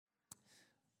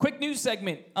Quick news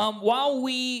segment. While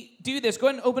we do this, go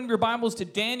ahead and open your Bibles to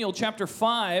Daniel chapter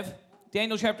 5.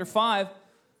 Daniel chapter 5.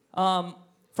 For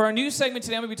our news segment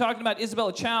today, I'm going to be talking about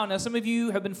Isabella Chow. Now, some of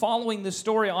you have been following this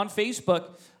story on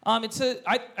Facebook. I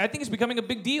think it's becoming a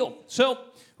big deal. So,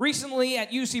 recently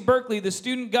at UC Berkeley, the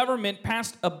student government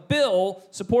passed a bill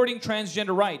supporting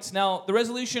transgender rights. Now, the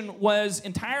resolution was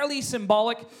entirely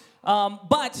symbolic,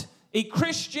 but a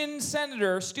Christian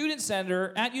senator, student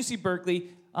senator at UC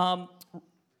Berkeley,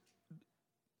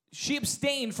 she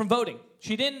abstained from voting.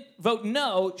 She didn't vote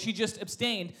no, she just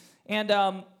abstained.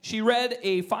 And she read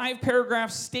a 5-paragraph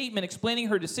statement explaining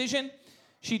her decision.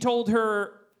 She told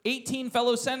her 18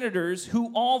 fellow senators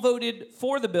who all voted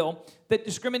for the bill that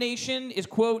discrimination is,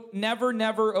 quote, never,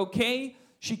 never okay.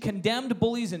 She condemned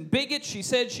bullies and bigots. She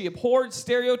said she abhorred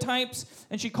stereotypes.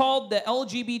 And she called the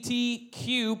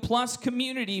LGBTQ plus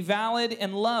community valid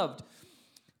and loved.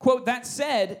 Quote, that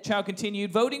said, Chow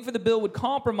continued, voting for the bill would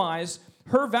compromise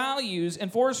her values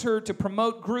and force her to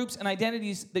promote groups and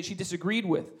identities that she disagreed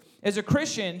with. As a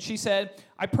Christian, she said,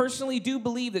 I personally do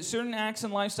believe that certain acts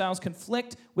and lifestyles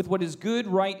conflict with what is good,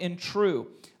 right, and true.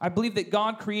 I believe that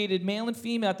God created male and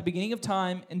female at the beginning of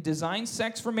time and designed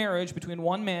sex for marriage between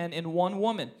one man and one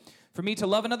woman. For me to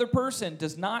love another person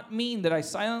does not mean that I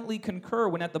silently concur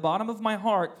when at the bottom of my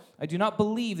heart, I do not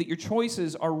believe that your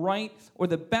choices are right or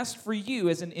the best for you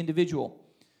as an individual.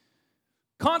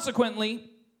 Consequently,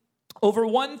 over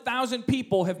 1,000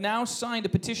 people have now signed a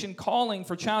petition calling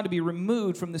for Chow to be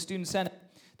removed from the Student Senate.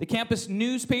 The campus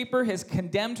newspaper has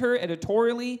condemned her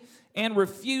editorially and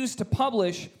refused to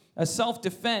publish a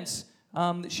self-defense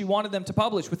that she wanted them to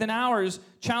publish. Within hours,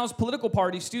 Chow's political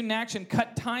party, Student Action,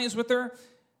 cut ties with her.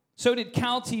 So did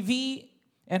Cal TV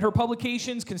and her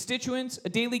publication's constituents. A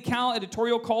Daily Cal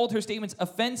editorial called her statements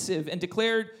offensive and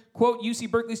declared, quote, UC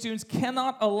Berkeley students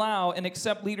cannot allow and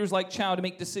accept leaders like Chow to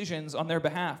make decisions on their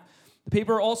behalf. The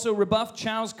paper also rebuffed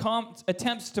Chow's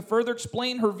attempts to further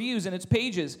explain her views in its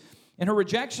pages. In her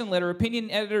rejection letter,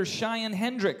 opinion editor Cheyenne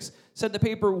Hendricks said the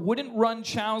paper wouldn't run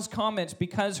Chow's comments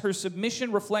because her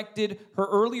submission reflected her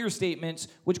earlier statements,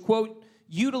 which, quote,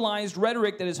 utilized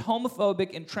rhetoric that is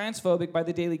homophobic and transphobic by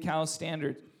the Daily Cal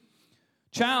standard.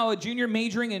 Chow, a junior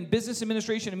majoring in business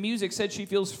administration and music, said she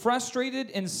feels frustrated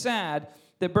and sad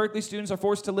that Berkeley students are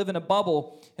forced to live in a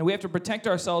bubble, and we have to protect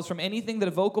ourselves from anything that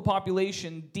a vocal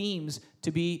population deems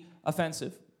to be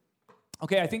offensive.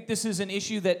 Okay, I think this is an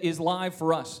issue that is live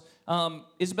for us.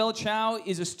 Isabella Chow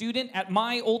is a student at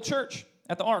my old church,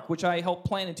 at the Ark, which I helped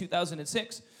plant in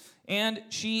 2006, and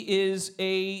she is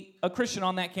a Christian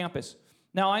on that campus.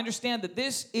 Now, I understand that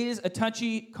this is a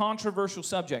touchy, controversial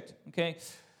subject, okay?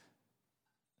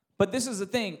 But this is the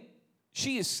thing.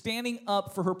 She is standing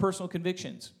up for her personal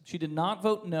convictions. She did not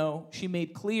vote no. She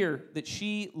made clear that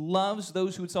she loves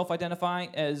those who would self-identify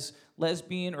as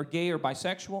lesbian or gay or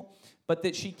bisexual, but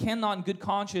that she cannot in good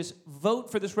conscience vote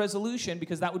for this resolution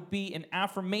because that would be an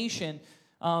affirmation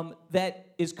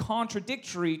that is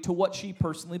contradictory to what she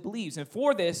personally believes. And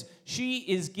for this, she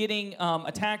is getting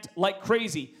attacked like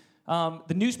crazy.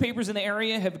 The newspapers in the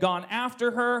area have gone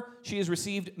after her. She has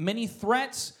received many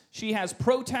threats. She has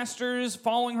protesters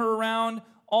following her around,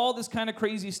 all this kind of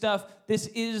crazy stuff. This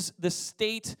is the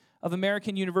state of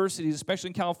American universities, especially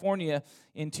in California,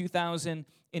 in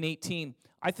 2018.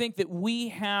 I think that we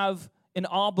have an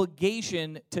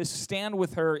obligation to stand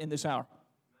with her in this hour.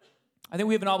 I think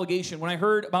we have an obligation. When I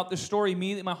heard about this story,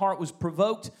 immediately my heart was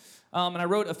provoked, and I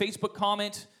wrote a Facebook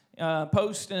comment,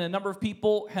 post, and a number of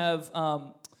people have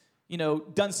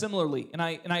done similarly, and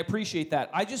I appreciate that.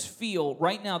 I just feel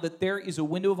right now that there is a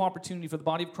window of opportunity for the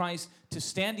body of Christ to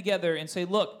stand together and say,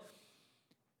 look,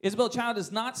 Isabella Chow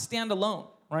does not stand alone,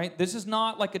 right? This is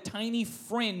not like a tiny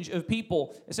fringe of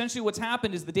people. Essentially what's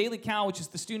happened is the Daily Cal, which is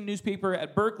the student newspaper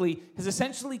at Berkeley, has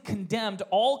essentially condemned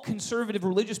all conservative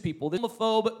religious people, the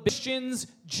homophobe, Christians,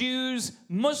 Jews,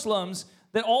 Muslims,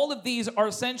 that all of these are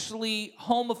essentially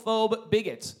homophobe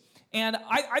bigots. And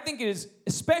I think it is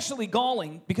especially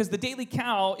galling because the Daily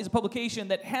Cal is a publication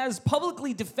that has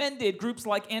publicly defended groups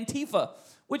like Antifa,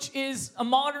 which is a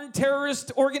modern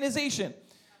terrorist organization.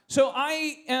 So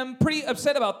I am pretty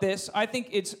upset about this. I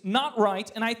think it's not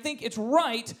right, and I think it's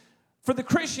right for the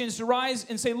Christians to rise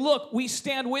and say, look, we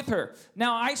stand with her.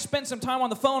 Now, I spent some time on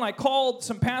the phone. I called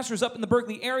some pastors up in the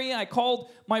Berkeley area. I called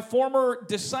my former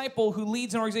disciple who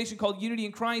leads an organization called Unity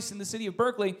in Christ in the city of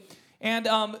Berkeley, and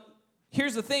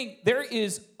here's the thing, there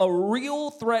is a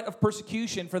real threat of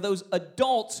persecution for those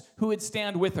adults who would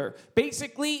stand with her.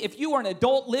 Basically, if you are an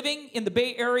adult living in the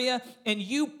Bay Area and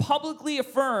you publicly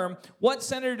affirm what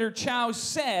Senator Chow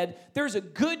said, there's a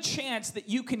good chance that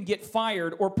you can get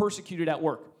fired or persecuted at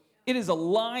work. It is a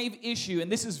live issue,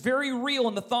 and this is very real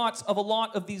in the thoughts of a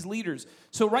lot of these leaders.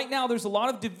 So right now, there's a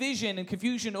lot of division and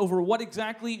confusion over what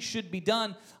exactly should be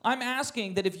done. I'm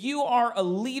asking that if you are a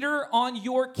leader on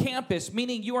your campus,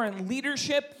 meaning you are in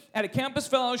leadership at a campus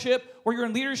fellowship, or you're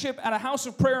in leadership at a house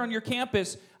of prayer on your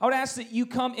campus, I would ask that you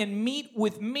come and meet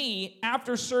with me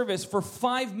after service for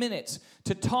 5 minutes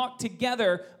to talk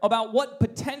together about what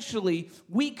potentially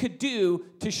we could do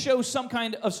to show some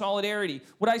kind of solidarity.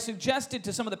 What I suggested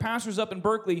to some of the pastors up in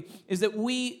Berkeley is that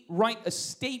we write a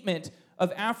statement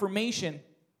of affirmation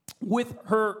with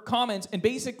her comments and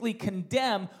basically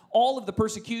condemn all of the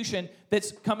persecution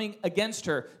that's coming against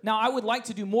her. Now, I would like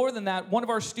to do more than that. One of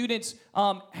our students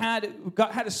had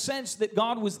a sense that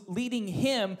God was leading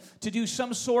him to do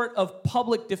some sort of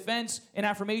public defense and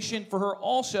affirmation for her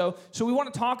also. So we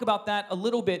want to talk about that a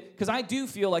little bit, because I do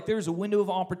feel like there's a window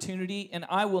of opportunity, and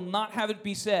I will not have it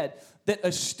be said that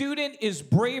a student is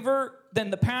braver than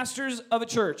the pastors of a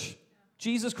church.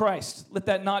 Jesus Christ, let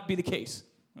that not be the case,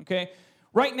 okay?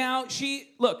 Right now, she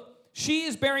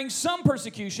is bearing some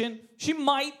persecution. She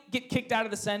might get kicked out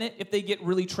of the Senate if they get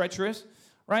really treacherous,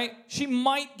 right? She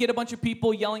might get a bunch of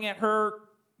people yelling at her,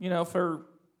 for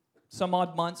some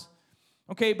odd months.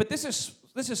 Okay, but this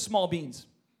is small beans.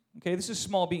 Okay, this is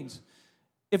small beans.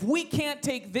 If we can't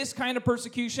take this kind of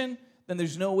persecution, then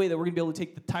there's no way that we're going to be able to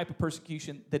take the type of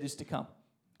persecution that is to come.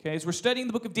 Okay, as we're studying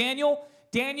the book of Daniel,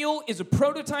 Daniel is a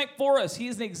prototype for us. He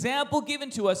is an example given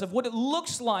to us of what it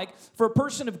looks like for a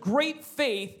person of great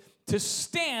faith to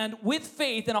stand with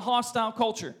faith in a hostile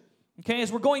culture. Okay,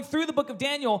 as we're going through the book of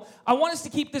Daniel, I want us to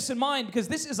keep this in mind, because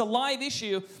this is a live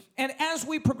issue. And as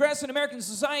we progress in American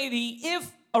society, if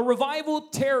a revival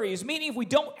tarries, meaning if we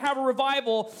don't have a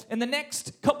revival in the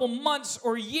next couple months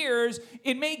or years,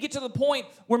 it may get to the point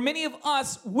where many of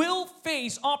us will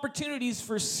face opportunities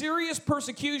for serious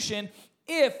persecution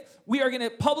if we are going to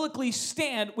publicly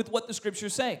stand with what the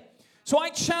scriptures say. So I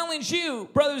challenge you,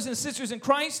 brothers and sisters in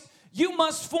Christ, you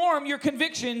must form your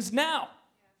convictions now.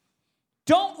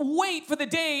 Don't wait for the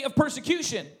day of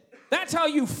persecution. That's how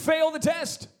you fail the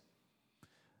test.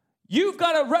 You've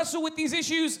got to wrestle with these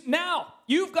issues now.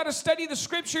 You've got to study the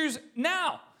scriptures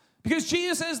now. Because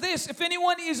Jesus says this, if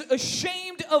anyone is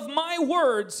ashamed of my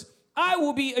words, I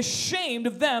will be ashamed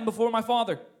of them before my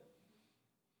Father.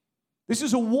 This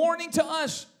is a warning to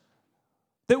us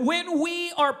that when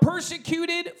we are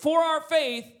persecuted for our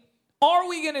faith, are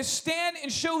we going to stand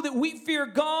and show that we fear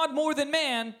God more than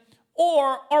man,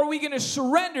 or are we going to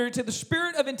surrender to the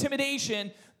spirit of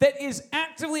intimidation that is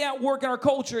actively at work in our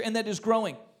culture and that is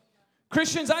growing?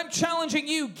 Christians, I'm challenging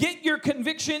you, get your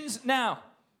convictions now.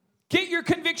 Get your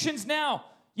convictions now.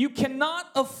 You cannot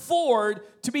afford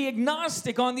to be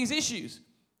agnostic on these issues.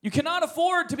 You cannot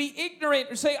afford to be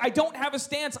ignorant or say, I don't have a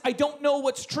stance, I don't know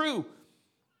what's true.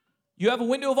 You have a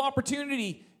window of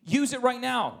opportunity. Use it right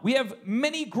now. We have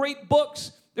many great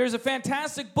books. There's a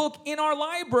fantastic book in our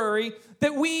library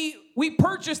that we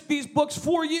purchased these books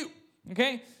for you,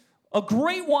 okay? A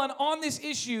great one on this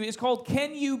issue is called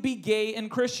Can You Be Gay and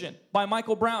Christian by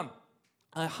Michael Brown.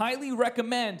 I highly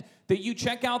recommend that you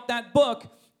check out that book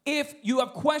if you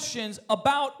have questions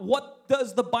about what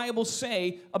does the Bible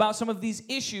say about some of these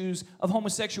issues of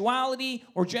homosexuality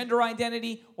or gender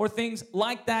identity or things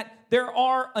like that. There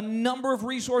are a number of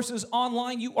resources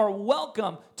online. You are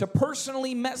welcome to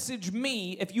personally message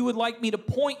me if you would like me to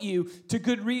point you to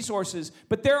good resources.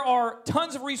 But there are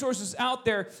tons of resources out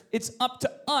there. It's up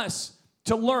to us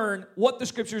to learn what the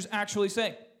scriptures actually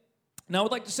say. Now, I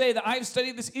would like to say that I have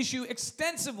studied this issue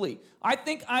extensively. I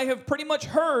think I have pretty much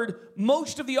heard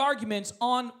most of the arguments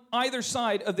on either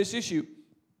side of this issue.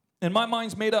 And my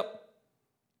mind's made up.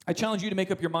 I challenge you to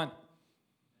make up your mind.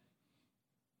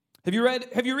 Have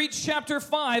you reached chapter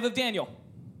 5 of Daniel?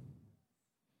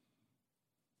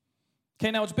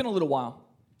 Okay, now it's been a little while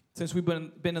since we've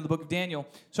been in the book of Daniel.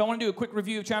 So I want to do a quick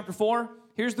review of chapter 4.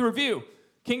 Here's the review.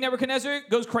 King Nebuchadnezzar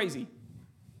goes crazy.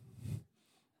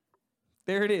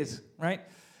 There it is, right?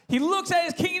 He looks at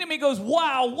his kingdom and he goes,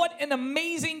 wow, what an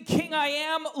amazing king I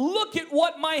am. Look at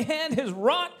what my hand has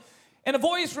wrought. And a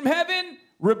voice from heaven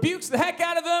rebukes the heck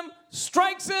out of him,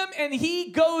 strikes him, and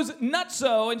he goes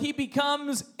nutso, and he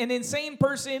becomes an insane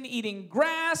person eating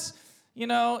grass, and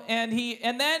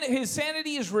then his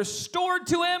sanity is restored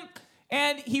to him,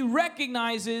 and he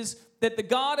recognizes that the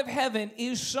God of heaven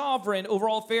is sovereign over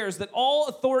all affairs, that all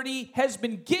authority has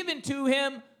been given to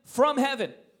him from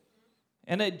heaven.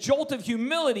 And a jolt of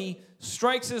humility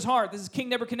strikes his heart. This is King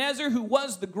Nebuchadnezzar, who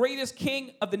was the greatest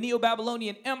king of the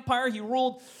Neo-Babylonian Empire. He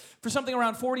ruled for something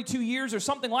around 42 years or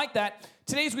something like that.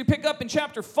 Today, as we pick up in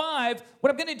chapter 5, what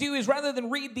I'm going to do is, rather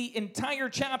than read the entire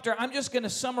chapter, I'm just going to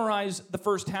summarize the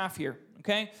first half here,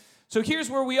 okay? So here's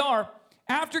where we are.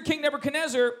 After King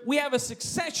Nebuchadnezzar, we have a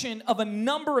succession of a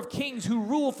number of kings who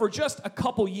rule for just a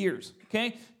couple years,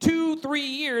 okay? 2-3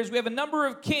 years, we have a number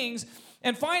of kings,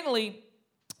 and finally,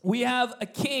 we have a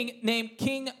king named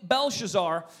King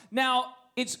Belshazzar. Now,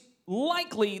 it's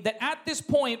likely that at this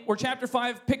point where chapter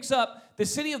 5 picks up, the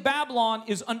city of Babylon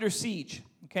is under siege,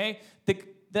 okay?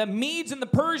 The Medes and the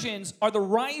Persians are the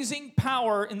rising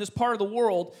power in this part of the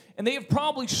world, and they have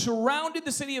probably surrounded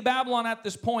the city of Babylon at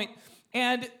this point.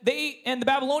 And the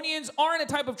Babylonians are in a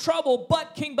type of trouble,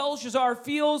 but King Belshazzar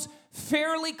feels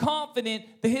fairly confident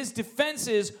that his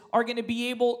defenses are going to be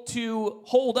able to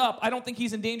hold up. I don't think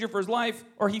he's in danger for his life,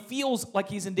 or he feels like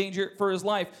he's in danger for his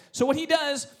life. So what he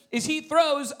does is he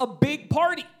throws a big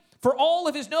party for all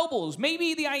of his nobles.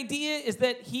 Maybe the idea is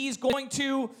that he's going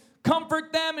to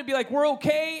comfort them and be like, we're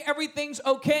okay, everything's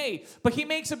okay. But he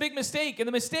makes a big mistake, and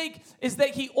the mistake is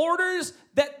that he orders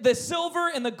that the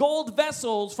silver and the gold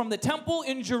vessels from the temple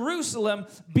in Jerusalem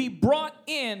be brought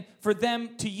in for them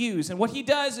to use. And what he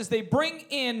does is they bring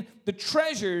in the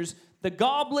treasures, the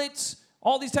goblets,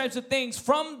 all these types of things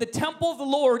from the temple of the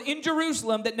Lord in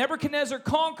Jerusalem that Nebuchadnezzar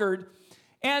conquered,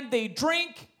 and they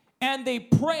drink and they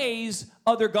praise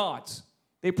other gods.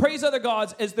 They praise other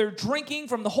gods as they're drinking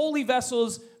from the holy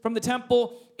vessels from the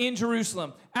temple in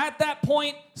Jerusalem. At that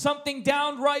point, something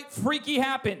downright freaky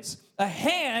happens. A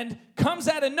hand comes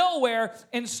out of nowhere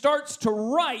and starts to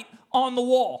write on the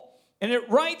wall. And it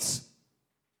writes,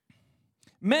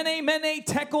 Mene, Mene,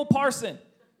 Tekel, Parsin.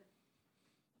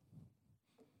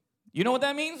 You know what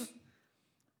that means?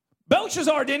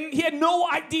 Belshazzar didn't. He had no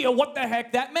idea what the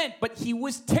heck that meant, but he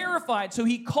was terrified. So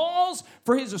he calls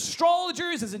for his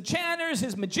astrologers, his enchanters,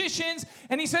 his magicians,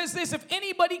 and he says this, if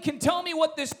anybody can tell me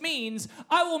what this means,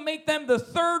 I will make them the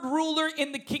third ruler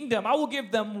in the kingdom. I will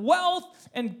give them wealth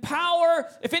and power,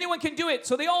 if anyone can do it.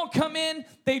 So they all come in,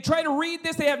 they try to read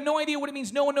this, they have no idea what it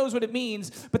means, no one knows what it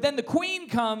means. But then the queen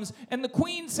comes, and the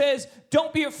queen says,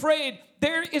 don't be afraid.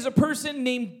 There is a person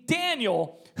named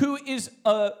Daniel who is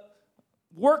a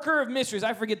worker of mysteries.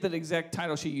 I forget the exact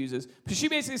title she uses. But she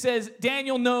basically says,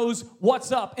 Daniel knows what's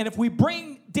up. And if we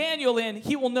bring Daniel in,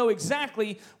 he will know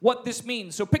exactly what this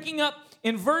means. So picking up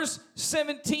in verse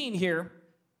 17 here,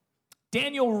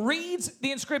 Daniel reads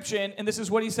the inscription, and this is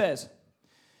what he says.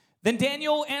 Then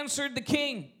Daniel answered the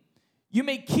king, you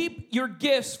may keep your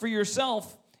gifts for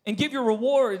yourself and give your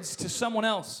rewards to someone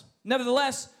else.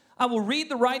 Nevertheless, I will read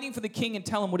the writing for the king and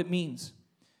tell him what it means.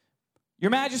 Your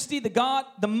Majesty,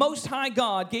 the Most High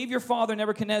God, gave your father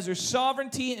Nebuchadnezzar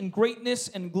sovereignty and greatness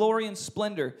and glory and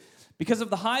splendor. Because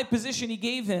of the high position he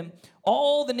gave him,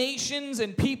 all the nations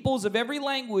and peoples of every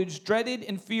language dreaded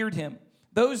and feared him.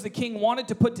 Those the king wanted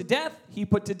to put to death, he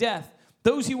put to death.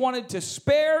 Those he wanted to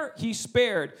spare, he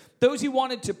spared. Those he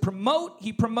wanted to promote,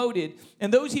 he promoted.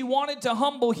 And those he wanted to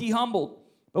humble, he humbled.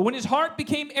 But when his heart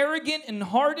became arrogant and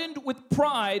hardened with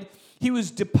pride, he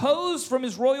was deposed from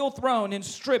his royal throne and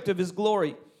stripped of his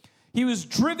glory. He was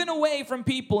driven away from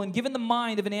people and given the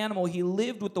mind of an animal. He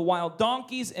lived with the wild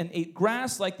donkeys and ate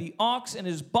grass like the ox, and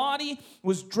his body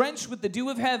was drenched with the dew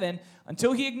of heaven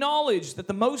until he acknowledged that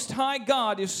the Most High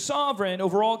God is sovereign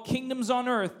over all kingdoms on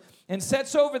earth and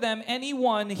sets over them any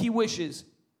one he wishes.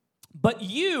 But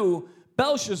you,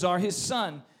 Belshazzar, his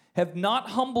son, have not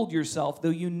humbled yourself, though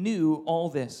you knew all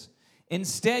this.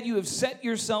 Instead, you have set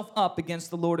yourself up against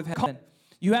the Lord of heaven.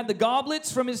 You had the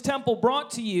goblets from his temple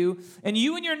brought to you, and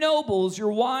you and your nobles,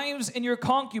 your wives and your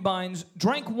concubines,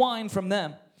 drank wine from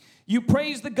them. You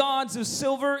praised the gods of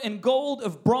silver and gold,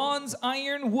 of bronze,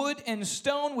 iron, wood, and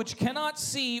stone, which cannot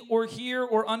see or hear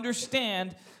or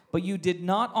understand, but you did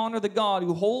not honor the God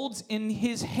who holds in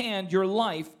his hand your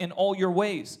life in all your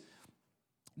ways.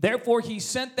 Therefore, he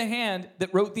sent the hand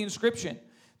that wrote the inscription.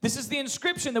 This is the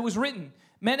inscription that was written.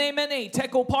 Mene, Mene,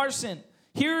 Tekel, Parsin.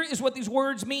 Here is what these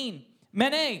words mean.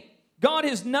 Mene, God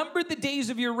has numbered the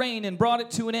days of your reign and brought it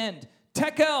to an end.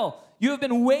 Tekel, you have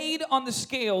been weighed on the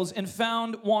scales and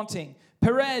found wanting.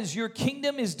 Perez, your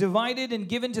kingdom is divided and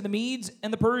given to the Medes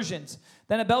and the Persians.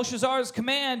 Then at Belshazzar's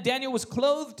command, Daniel was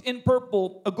clothed in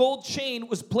purple. A gold chain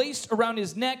was placed around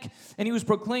his neck, and he was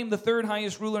proclaimed the third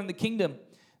highest ruler in the kingdom.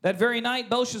 That very night,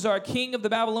 Belshazzar, king of the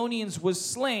Babylonians, was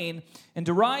slain, and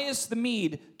Darius the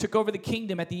Mede took over the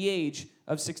kingdom at the age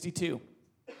of 62.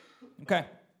 Okay.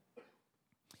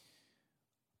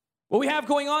 What we have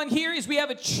going on here is we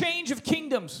have a change of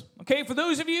kingdoms. Okay, for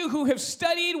those of you who have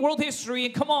studied world history,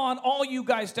 and come on, all you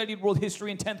guys studied world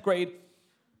history in 10th grade,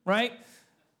 right?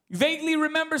 You vaguely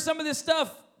remember some of this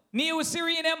stuff.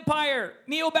 Neo-Assyrian Empire,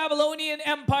 Neo-Babylonian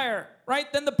Empire,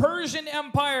 right? Then the Persian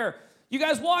Empire. You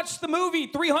guys watched the movie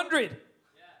 300,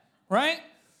 right?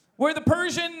 where the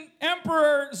Persian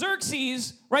Emperor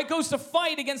Xerxes, right, goes to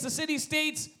fight against the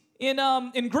city-states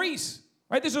in Greece.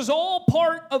 Right? This was all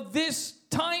part of this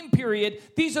time period.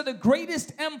 These are the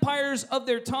greatest empires of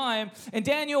their time, and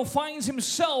Daniel finds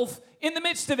himself in the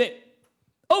midst of it.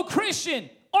 Oh, Christian,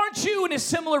 aren't you in a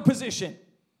similar position?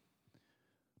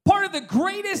 Part of the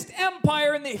greatest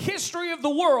empire in the history of the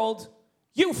world,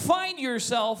 you find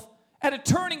yourself at a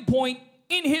turning point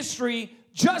in history,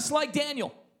 just like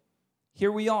Daniel.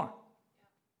 Here we are.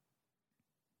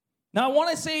 Now, I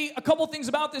want to say a couple things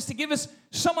about this to give us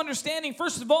some understanding.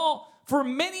 First of all, for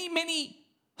many, many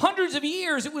hundreds of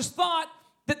years, it was thought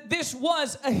that this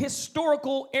was a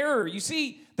historical error. You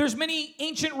see, there's many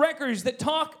ancient records that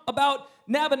talk about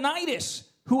Nabonidus,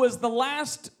 who was the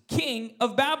last king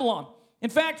of Babylon. In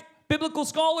fact, biblical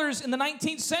scholars in the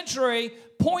 19th century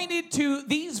pointed to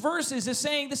these verses as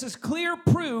saying this is clear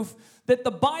proof that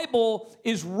the Bible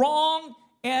is wrong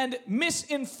and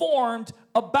misinformed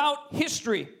about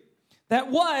history.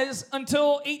 That was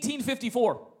until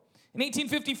 1854. In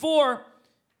 1854,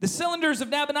 the cylinders of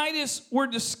Nabonidus were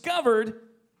discovered,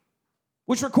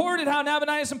 which recorded how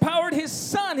Nabonidus empowered his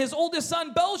son, his oldest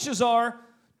son, Belshazzar,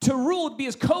 to rule, be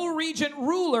his co-regent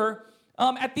ruler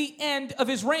at the end of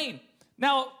his reign.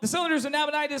 Now, the cylinders of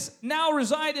Nabonidus now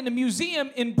reside in a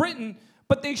museum in Britain,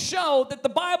 but they show that the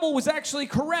Bible was actually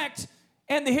correct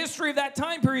and the history of that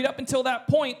time period up until that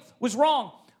point was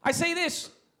wrong. I say this,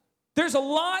 there's a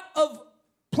lot of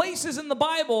places in the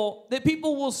Bible that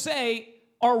people will say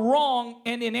are wrong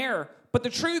and in error, but the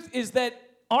truth is that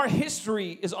our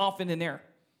history is often in error.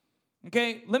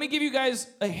 Okay, let me give you guys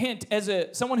a hint as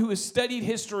someone who has studied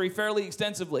history fairly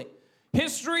extensively.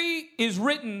 History is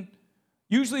written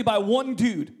usually by one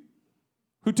dude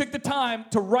who took the time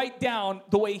to write down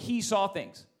the way he saw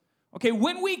things. Okay,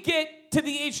 when we get to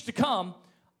the age to come,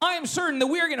 I am certain that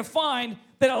we are going to find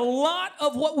that a lot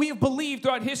of what we have believed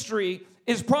throughout history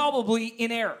is probably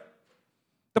in error.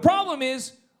 The problem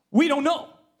is we don't know,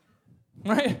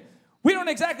 right? We don't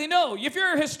exactly know. If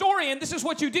you're a historian, this is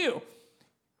what you do.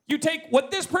 You take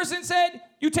what this person said,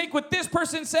 you take what this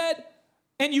person said,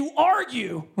 and you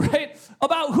argue, right,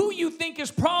 about who you think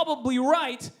is probably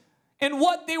right and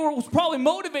what was probably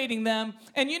motivating them.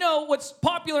 And you know what's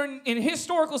popular in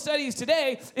historical studies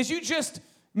today is you just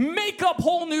make up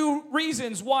whole new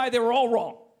reasons why they were all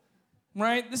wrong,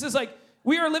 right? This is like,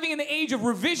 we are living in the age of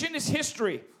revisionist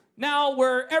history now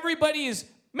where everybody is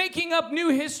making up new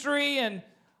history, and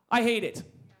I hate it.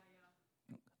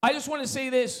 I just want to say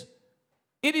this.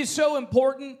 It is so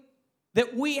important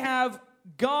that we have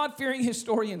God-fearing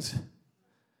historians.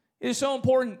 It is so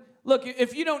important. Look,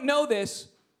 if you don't know this,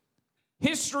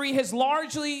 history has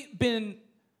largely been,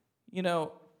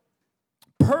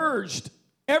 purged.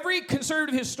 Every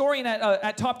conservative historian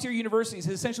at top-tier universities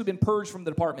has essentially been purged from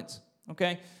the departments,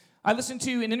 okay? I listened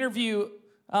to an interview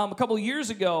a couple of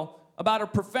years ago about a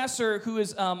professor who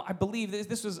is, I believe,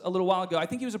 this was a little while ago. I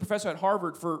think he was a professor at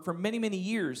Harvard for many, many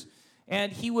years.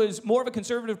 And he was more of a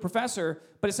conservative professor,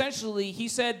 but essentially he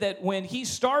said that when he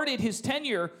started his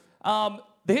tenure,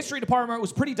 the history department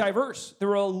was pretty diverse. There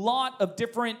were a lot of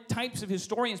different types of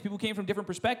historians. People came from different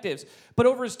perspectives. But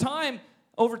over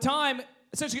time,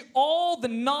 essentially all the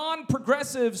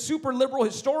non-progressive, super liberal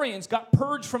historians got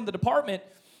purged from the department.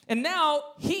 And now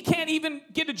he can't even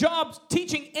get a job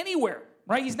teaching anywhere,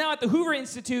 right? He's now at the Hoover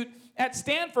Institute at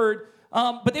Stanford,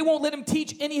 but they won't let him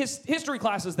teach any history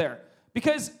classes there.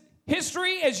 Because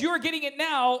history, as you're getting it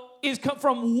now, is come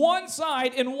from one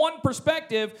side and one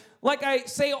perspective. Like I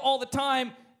say all the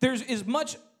time,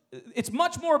 it's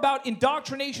much more about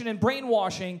indoctrination and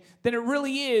brainwashing than it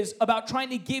really is about trying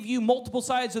to give you multiple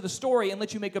sides of the story and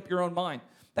let you make up your own mind.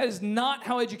 That is not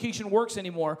how education works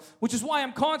anymore, which is why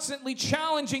I'm constantly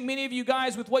challenging many of you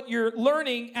guys with what you're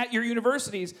learning at your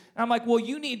universities. And I'm like, well,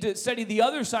 you need to study the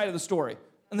other side of the story.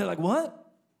 And they're like,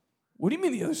 what? What do you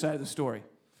mean the other side of the story?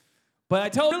 But I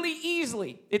tell you really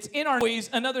easily, it's in our ways,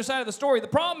 another side of the story. The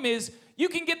problem is you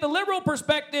can get the liberal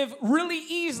perspective really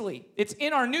easily. It's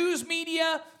in our news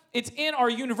media. It's in our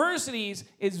universities.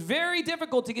 It's very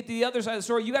difficult to get to the other side of the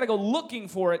story. You got to go looking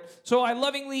for it. So I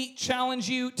lovingly challenge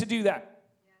you to do that.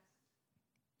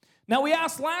 Now, we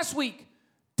asked last week,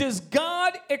 does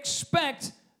God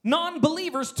expect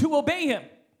non-believers to obey him?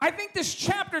 I think this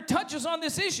chapter touches on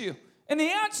this issue. And the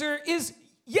answer is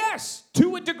yes,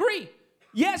 to a degree.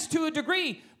 Yes, to a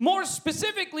degree. More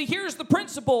specifically, here's the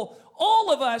principle. All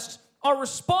of us are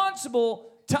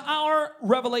responsible to our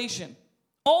revelation.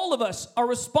 All of us are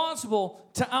responsible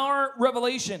to our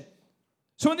revelation.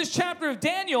 So in this chapter of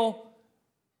Daniel,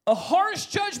 a harsh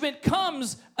judgment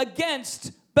comes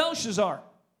against Belshazzar.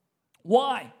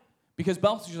 Why? Because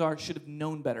Belshazzar should have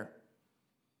known better.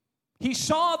 He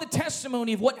saw the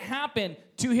testimony of what happened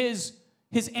to his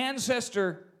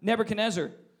ancestor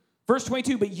Nebuchadnezzar. Verse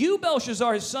 22, but you,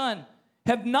 Belshazzar, his son,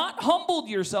 have not humbled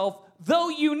yourself, though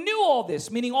you knew all this,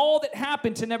 meaning all that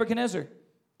happened to Nebuchadnezzar.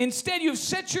 Instead, you've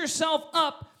set yourself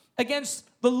up against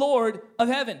the Lord of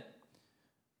heaven.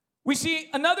 We see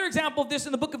another example of this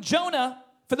in the book of Jonah.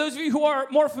 For those of you who are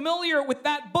more familiar with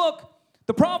that book,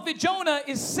 the prophet Jonah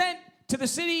is sent to the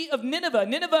city of Nineveh.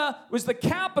 Nineveh was the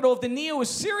capital of the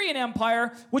Neo-Assyrian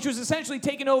Empire, which was essentially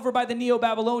taken over by the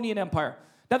Neo-Babylonian Empire.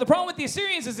 Now, the problem with the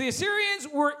Assyrians is the Assyrians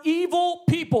were evil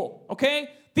people, okay?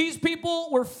 These people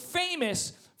were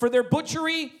famous for their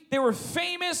butchery. They were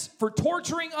famous for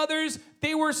torturing others.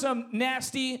 They were some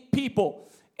nasty people.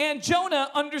 And Jonah,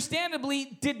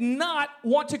 understandably, did not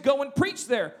want to go and preach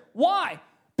there. Why?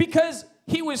 Because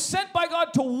he was sent by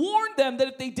God to warn them that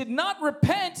if they did not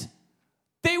repent,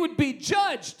 they would be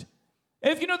judged.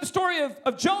 And if you know the story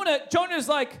of Jonah, Jonah is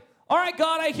like, all right,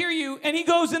 God, I hear you. And he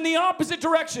goes in the opposite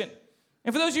direction.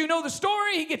 And for those of you who know the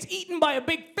story, he gets eaten by a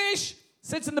big fish,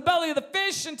 sits in the belly of the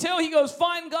fish until he goes,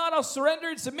 fine, God, I'll surrender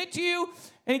and submit to you.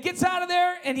 And he gets out of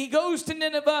there and he goes to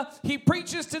Nineveh. He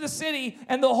preaches to the city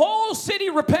and the whole city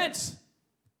repents.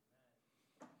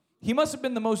 He must have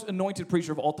been the most anointed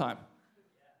preacher of all time.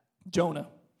 Jonah.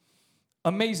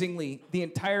 Amazingly, the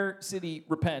entire city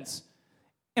repents.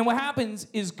 And what happens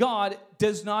is God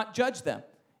does not judge them.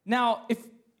 Now, if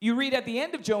you read at the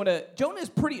end of Jonah, Jonah is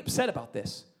pretty upset about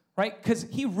this, right? Because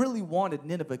he really wanted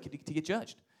Nineveh to get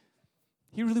judged.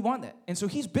 He really wanted that. And so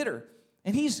he's bitter.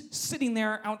 And he's sitting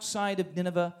there outside of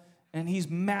Nineveh, and he's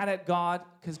mad at God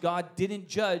because God didn't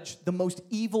judge the most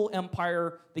evil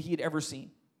empire that he had ever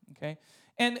seen, okay?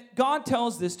 And God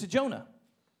tells this to Jonah.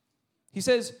 He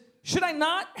says, should I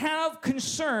not have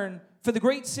concern for the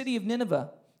great city of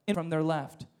Nineveh from their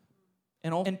left,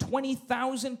 and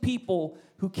 20,000 people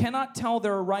who cannot tell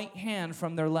their right hand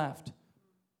from their left,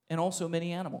 and also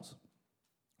many animals?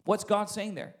 What's God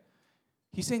saying there?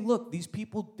 He's saying, look, these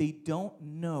people, they don't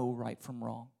know right from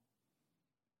wrong.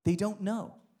 They don't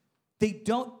know. They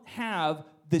don't have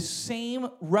the same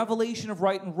revelation of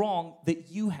right and wrong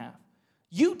that you have.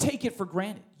 You take it for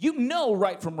granted. You know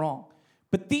right from wrong.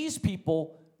 But these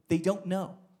people, they don't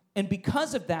know. And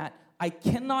because of that, I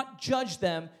cannot judge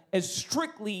them as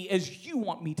strictly as you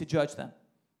want me to judge them.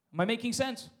 Am I making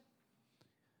sense?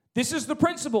 This is the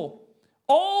principle.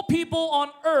 All people on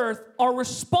earth are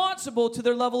responsible to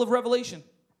their level of revelation.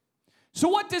 So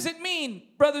what does it mean,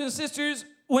 brothers and sisters,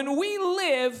 when we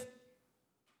live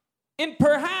in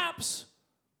perhaps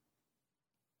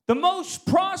the most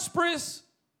prosperous,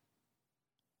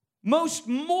 most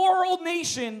moral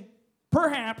nation,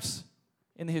 perhaps,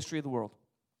 in the history of the world?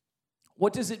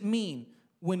 What does it mean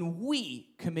when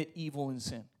we commit evil and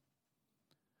sin?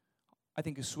 I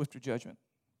think a swifter judgment.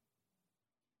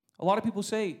 A lot of people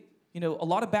say, a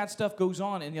lot of bad stuff goes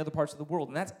on in the other parts of the world,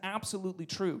 and that's absolutely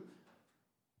true.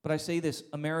 But I say this,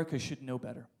 America should know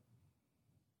better.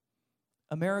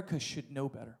 America should know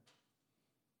better.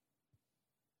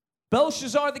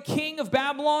 Belshazzar, the king of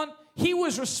Babylon, he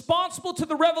was responsible to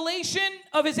the revelation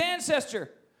of his ancestor.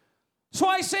 So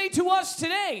I say to us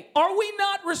today, are we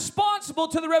not responsible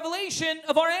to the revelation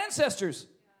of our ancestors?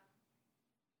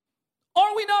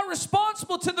 Are we not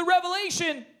responsible to the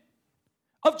revelation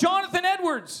of Jonathan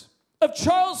Edwards, of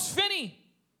Charles Finney?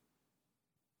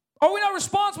 Are we not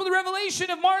responsible to the revelation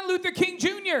of Martin Luther King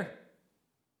Jr.?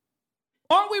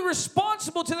 Aren't we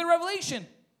responsible to the revelation?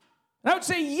 And I would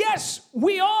say, yes,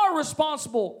 we are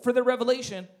responsible for the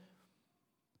revelation,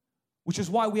 which is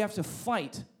why we have to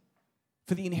fight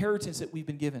for the inheritance that we've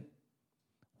been given.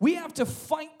 We have to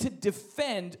fight to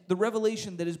defend the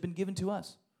revelation that has been given to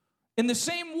us. In the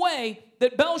same way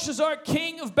that Belshazzar,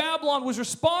 king of Babylon, was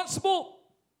responsible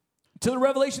to the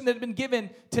revelation that had been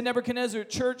given to Nebuchadnezzar,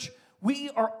 church,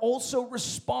 we are also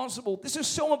responsible. This is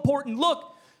so important.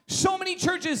 Look, so many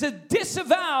churches have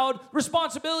disavowed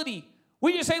responsibility.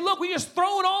 We just say, look, we just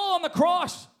throw it all on the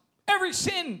cross. Every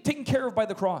sin taken care of by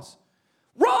the cross.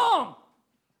 Wrong!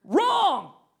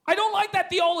 Wrong! I don't like that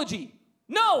theology.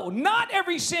 No, not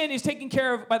every sin is taken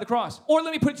care of by the cross. Or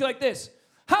let me put it to you like this.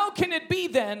 How can it be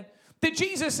then that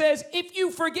Jesus says, if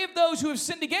you forgive those who have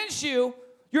sinned against you,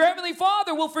 your heavenly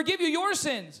Father will forgive you your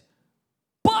sins?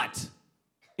 But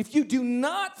if you do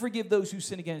not forgive those who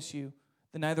sin against you,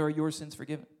 then neither are your sins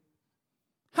forgiven.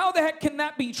 How the heck can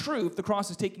that be true if the cross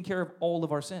is taking care of all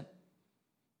of our sin?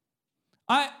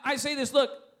 I say this, look,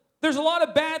 there's a lot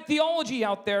of bad theology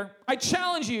out there. I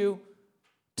challenge you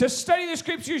to study the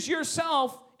scriptures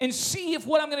yourself and see if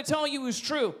what I'm going to tell you is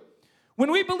true.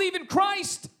 When we believe in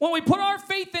Christ, when we put our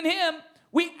faith in Him,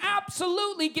 we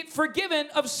absolutely get forgiven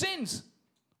of sins.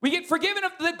 We get forgiven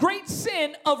of the great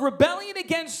sin of rebellion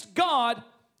against God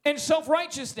and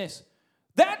self-righteousness.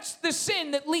 That's the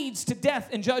sin that leads to death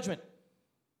and judgment.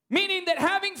 Meaning that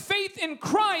having faith in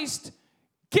Christ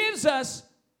gives us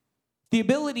the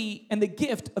ability and the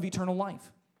gift of eternal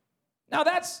life. Now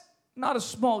that's not a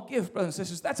small gift, brothers and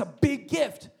sisters. That's a big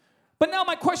gift. But now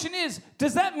my question is,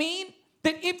 does that mean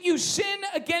that if you sin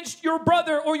against your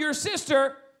brother or your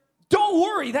sister, don't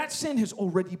worry, that sin has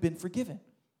already been forgiven?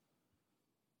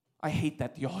 I hate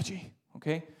that theology,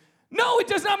 okay? No, it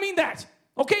does not mean that.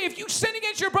 Okay, if you sin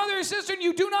against your brother or sister and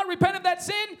you do not repent of that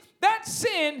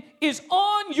sin is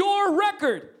on your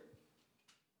record.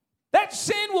 That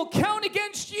sin will count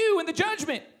against you in the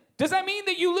judgment. Does that mean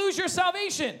that you lose your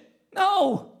salvation?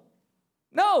 No.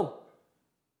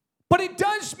 But it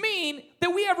does mean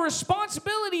that we have a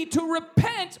responsibility to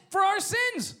repent for our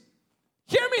sins.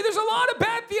 Hear me, there's a lot of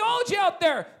bad theology out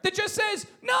there that just says,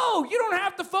 no, you don't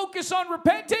have to focus on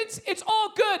repentance. It's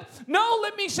all good. No,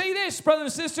 let me say this,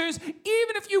 brothers and sisters.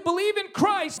 Even if you believe in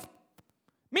Christ,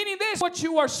 meaning this, what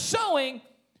you are sowing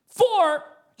for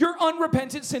your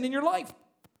unrepentant sin in your life.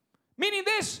 Meaning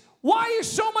this, why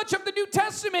is so much of the New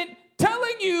Testament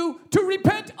telling you to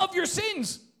repent of your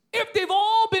sins if they've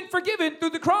all been forgiven through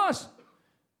the cross?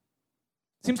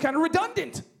 Seems kind of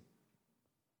redundant.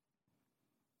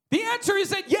 The answer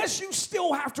is that yes, you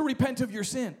still have to repent of your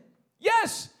sin.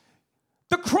 Yes,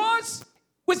 the cross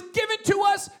was given to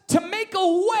us to make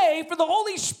a way for the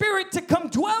Holy Spirit to come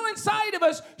dwell inside of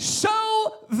us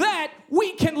so that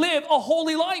we can live a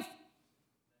holy life.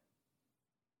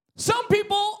 Some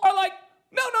people are like,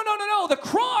 no. The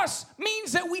cross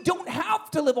means that we don't have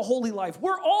to live a holy life.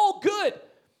 We're all good.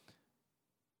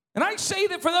 And I say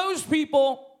that for those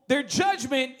people, their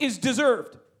judgment is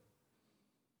deserved.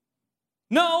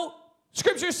 No,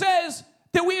 Scripture says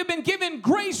that we have been given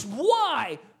grace.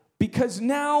 Why? Because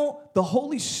now the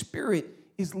Holy Spirit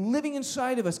is living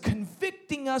inside of us,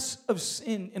 convicting us of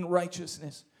sin and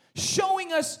righteousness,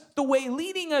 showing us the way,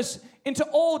 leading us into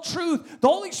all truth. The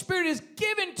Holy Spirit is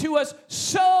given to us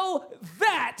so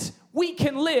that we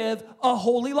can live a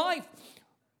holy life.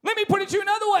 Let me put it to you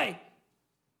another way.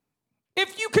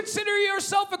 If you consider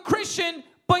yourself a Christian,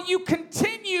 but you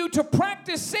continue to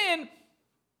practice sin,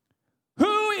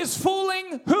 who is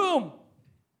fooling whom?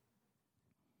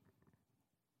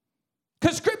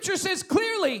 Because Scripture says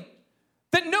clearly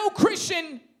that no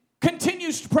Christian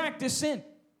continues to practice sin.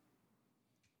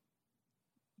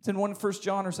 It's in 1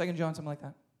 John or 2 John, something like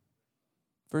that.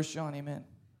 1 John, amen.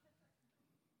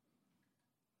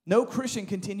 No Christian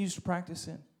continues to practice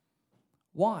sin.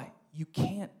 Why? You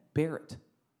can't bear it.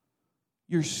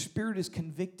 Your spirit is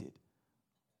convicted.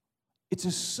 It's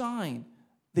a sign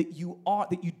that you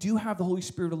do have the Holy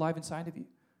Spirit alive inside of you.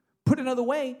 Put another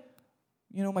way,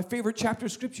 my favorite chapter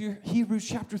of Scripture, Hebrews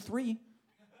chapter 3.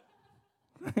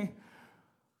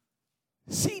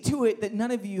 See to it that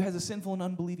none of you has a sinful and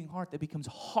unbelieving heart that becomes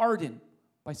hardened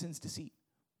by sin's deceit,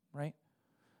 right?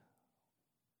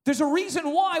 There's a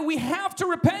reason why we have to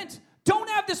repent. Don't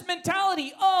have this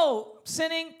mentality,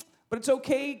 sinning, but it's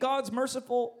okay, God's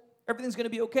merciful, everything's going to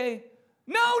be okay.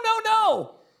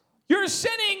 No. You're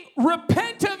sinning,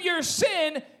 repent of your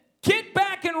sin, get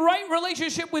back in right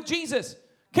relationship with Jesus.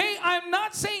 Okay, I'm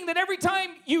not saying that every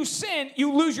time you sin,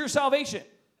 you lose your salvation.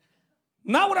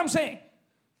 Not what I'm saying.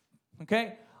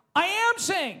 Okay? I am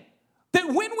saying that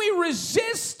when we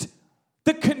resist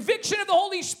the conviction of the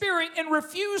Holy Spirit and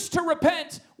refuse to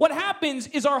repent, what happens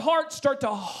is our hearts start to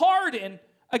harden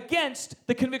against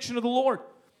the conviction of the Lord.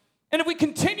 And if we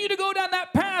continue to go down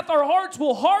that path, our hearts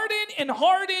will harden and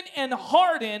harden and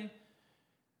harden.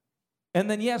 And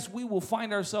then, yes, we will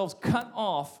find ourselves cut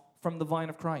off from the vine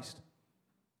of Christ.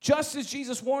 Just as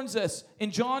Jesus warns us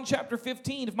in John chapter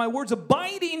 15, if my words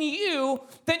abide in you,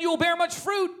 then you will bear much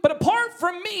fruit. But apart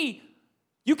from me,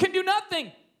 you can do nothing.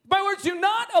 If my words do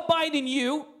not abide in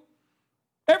you,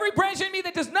 every branch in me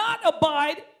that does not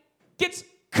abide gets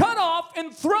cut off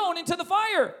and thrown into the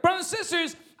fire. Brothers and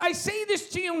sisters, I say this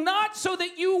to you not so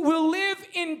that you will live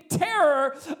in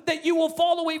terror, that you will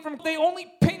fall away from. They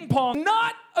only ping pong.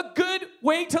 Not a good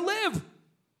way to live.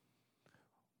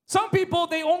 Some people,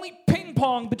 they only ping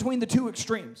pong between the two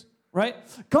extremes, right?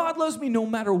 God loves me no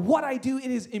matter what I do.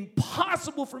 It is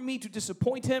impossible for me to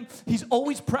disappoint him. He's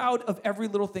always proud of every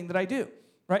little thing that I do,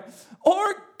 right? Or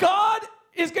God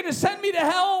is going to send me to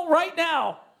hell right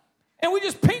now. And we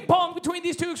just ping pong between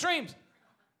these two extremes,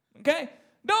 okay?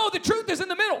 No, the truth is in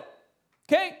the middle,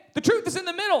 okay? The truth is in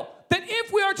the middle. That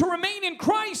if we are to remain in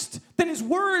Christ, then his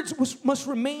words must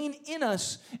remain in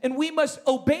us, and we must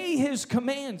obey his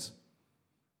commands.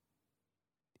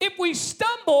 If we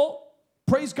stumble,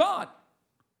 praise God.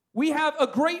 We have a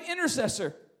great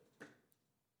intercessor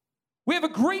We have a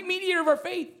great mediator of our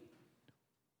faith.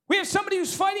 We have somebody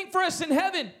who's fighting for us in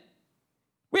heaven.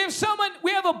 We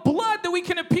have a blood that we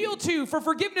can appeal to for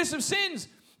forgiveness of sins.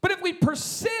 But if we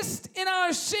persist in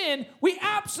our sin, we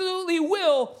absolutely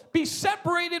will be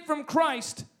separated from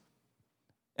Christ.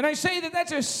 And I say that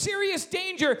that's a serious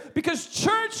danger because,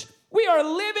 church, we are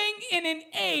living in an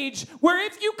age where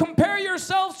if you compare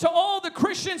yourselves to all the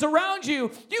Christians around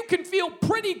you, you can feel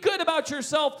pretty good about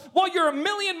yourself while you're a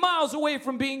million miles away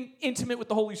from being intimate with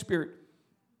the Holy Spirit.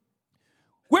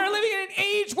 We're living in an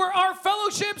age where our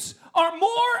fellowships are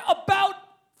more about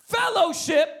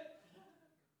fellowship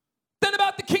than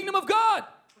about the kingdom of God.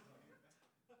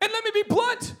 And let me be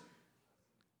blunt.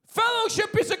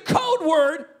 Fellowship is a code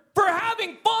word for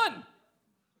having fun.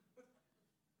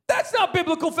 That's not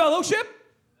biblical fellowship.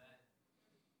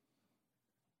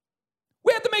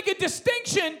 We have to make a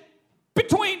distinction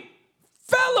between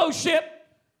fellowship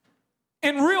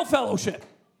and real fellowship.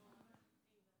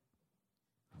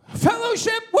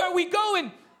 Fellowship where we go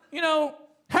and,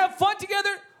 have fun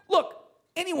together. Look,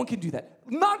 anyone can do that.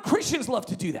 Non-Christians love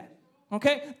to do that,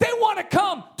 okay? They want to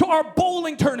come to our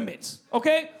bowling tournaments,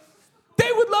 okay?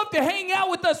 They would love to hang out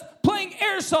with us playing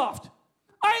airsoft.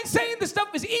 I ain't saying this stuff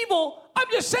is evil. I'm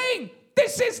just saying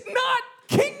this is not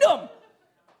kingdom.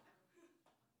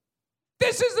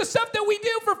 This is the stuff that we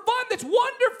do for fun that's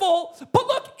wonderful. But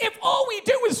look, if all we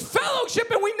do is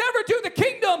fellowship and we never do the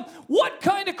kingdom, what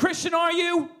kind of Christian are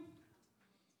you?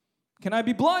 Can I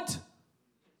be blunt?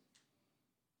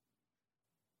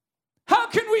 How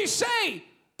can we say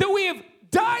that we have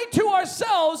died to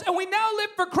ourselves and we now live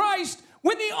for Christ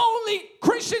when the only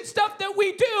Christian stuff that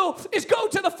we do is go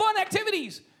to the fun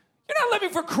activities? You're not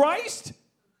living for Christ.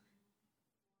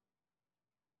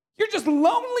 You're just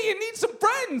lonely and need some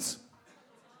friends.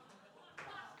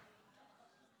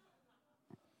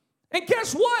 And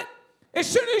guess what? As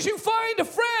soon as you find a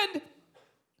friend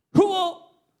who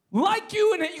will like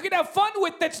you and that you can have fun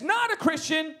with that's not a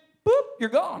Christian, boop, you're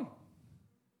gone.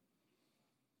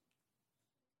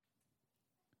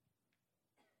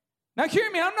 Now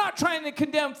hear me, I'm not trying to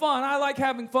condemn fun. I like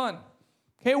having fun.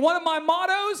 Okay, one of my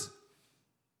mottos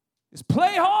is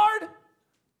play hard,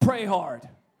 pray hard.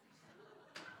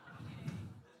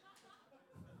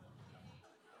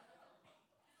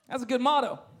 That's a good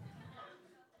motto.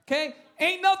 Okay?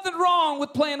 Ain't nothing wrong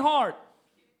with playing hard.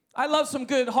 I love some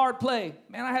good hard play.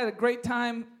 Man, I had a great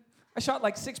time. I shot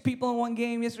like 6 people in one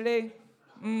game yesterday.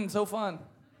 So fun.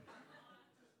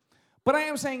 But I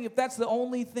am saying if that's the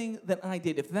only thing that I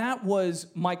did, if that was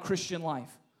my Christian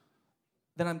life,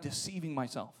 then I'm deceiving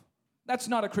myself. That's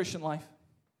not a Christian life.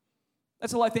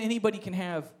 That's a life that anybody can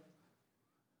have.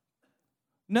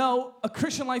 No, a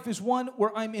Christian life is one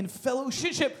where I'm in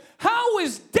fellowship. How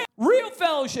is that? Real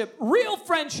fellowship, real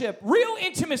friendship, real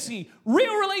intimacy,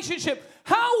 real relationship.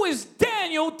 How is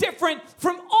Daniel different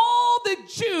from all the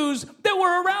Jews that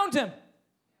were around him?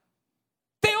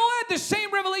 They all had the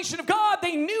same revelation of God.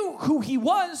 They knew who he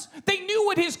was. They knew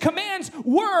what his commands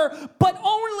were. But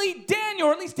only Daniel,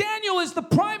 or at least Daniel is the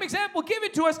prime example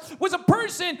given to us, was a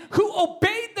person who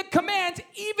obeyed the commands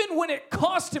even when it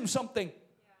cost him something.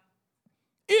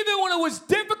 Even when it was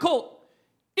difficult.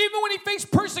 Even when he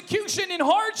faced persecution and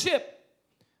hardship.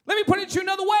 Let me put it to you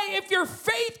another way. If your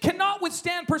faith cannot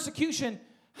withstand persecution,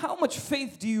 how much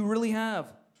faith do you really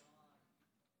have?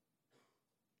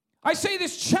 I say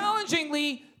this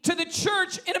challengingly to the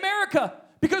church in America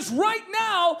because right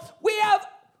now we have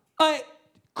a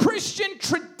Christian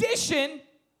tradition,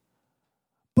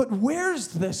 but where's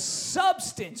the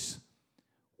substance?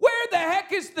 Where the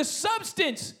heck is the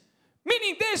substance?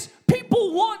 Meaning this,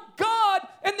 people want God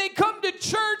and they come to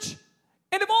church,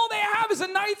 and if all they have is a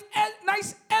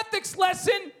nice ethics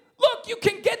lesson, look, you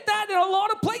can get that in a lot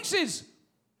of places.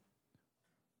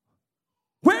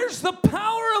 Where's the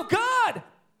power of God?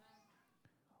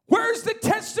 Where's the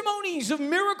testimonies of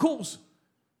miracles?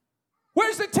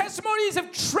 Where's the testimonies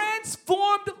of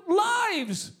transformed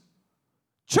lives?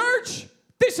 Church,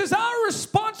 this is our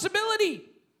responsibility.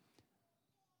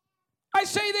 I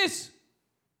say this.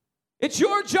 It's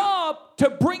your job to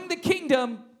bring the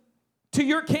kingdom to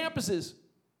your campuses.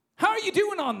 How are you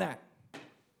doing on that?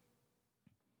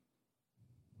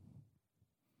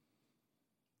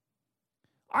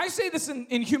 I say this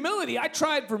in humility. I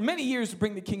tried for many years to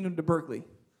bring the kingdom to Berkeley.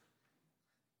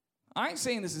 I ain't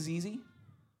saying this is easy.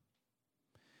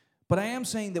 But I am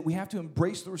saying that we have to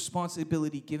embrace the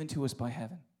responsibility given to us by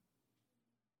heaven.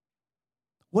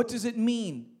 What does it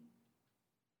mean?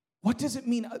 What does it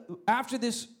mean? After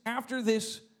this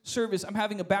service, I'm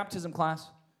having a baptism class.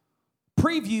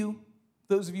 Preview,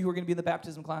 those of you who are going to be in the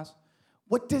baptism class.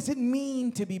 What does it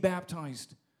mean to be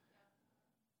baptized?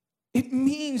 It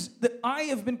means that I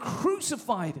have been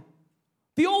crucified.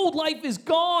 The old life is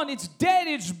gone. It's dead.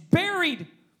 It's buried.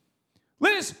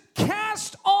 Let us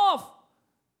cast off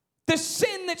the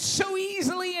sin that so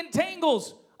easily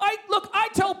entangles. I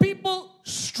tell people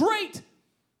straight,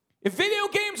 if video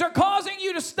games are causing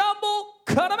you to stumble,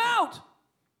 cut them out.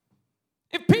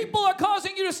 If people are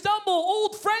causing you to stumble,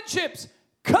 old friendships,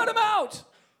 cut them out.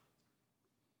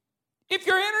 If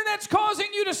your internet's causing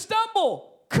you to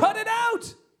stumble, cut it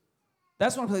out.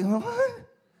 That's when I'm like, what?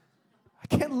 I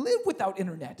can't live without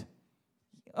internet.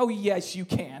 Oh, yes, you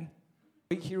can.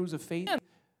 Heroes of faith.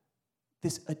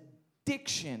 This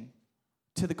addiction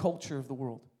to the culture of the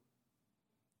world.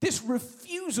 This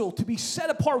refusal to be set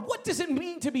apart. What does it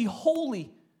mean to be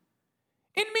holy?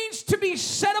 It means to be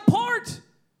set apart.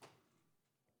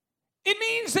 It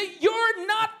means that you're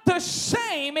not the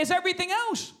same as everything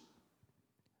else.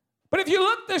 But if you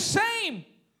look the same,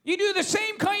 you do the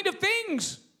same kind of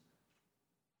things.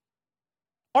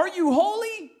 Are you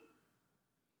holy?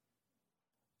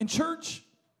 In church,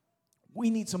 we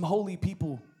need some holy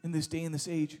people in this day and this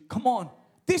age. Come on.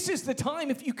 This is the time,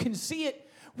 if you can see it.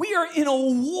 We are in a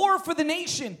war for the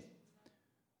nation.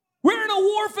 We're in a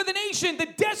war for the nation. The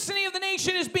destiny of the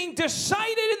nation is being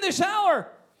decided in this hour.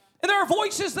 And there are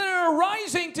voices that are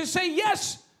rising to say,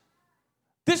 yes,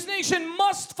 this nation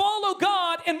must follow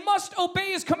God and must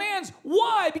obey his commands.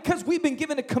 Why? Because we've been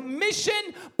given a commission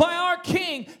by our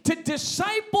King to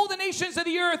disciple the nations of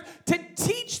the earth, to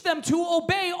teach them to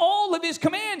obey all of his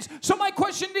commands. So my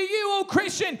question to you, oh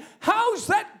Christian, how's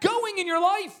that going in your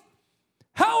life?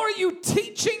 How are you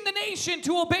teaching the nation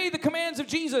to obey the commands of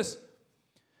Jesus?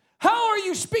 How are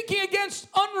you speaking against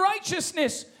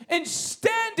unrighteousness and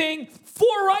standing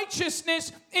for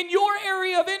righteousness in your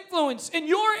area of influence, in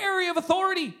your area of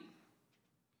authority?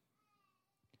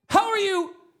 How are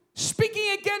you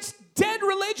speaking against dead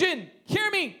religion? Hear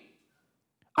me.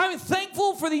 I'm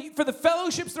thankful for the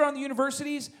fellowships that are on the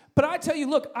universities, but I tell you,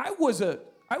 look, I was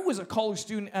a college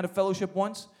student at a fellowship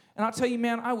once, and I'll tell you,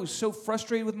 man, I was so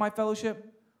frustrated with my fellowship.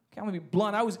 Okay, I'm going to be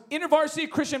blunt. I was InterVarsity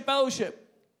Christian Fellowship.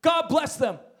 God bless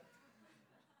them.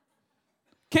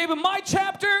 Okay, but my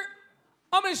chapter,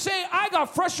 I'm going to say I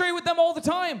got frustrated with them all the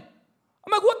time.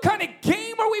 I'm like, what kind of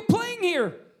game are we playing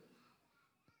here?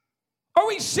 Are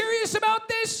we serious about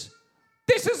this?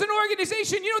 This is an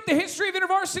organization. You know what the history of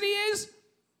InterVarsity is? It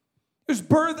was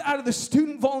birthed out of the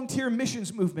student volunteer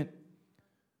missions movement.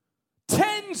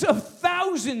 Tens of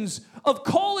thousands of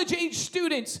college-age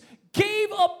students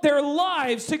gave up their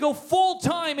lives to go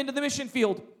full-time into the mission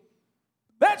field.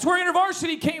 That's where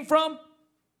InterVarsity came from.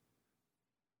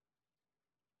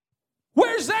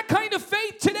 Where's that kind of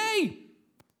faith today?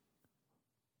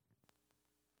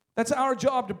 That's our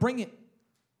job to bring it.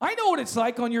 I know what it's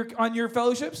like on your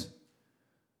fellowships.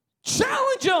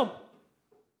 Challenge them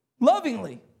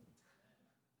lovingly.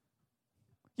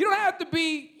 You don't have to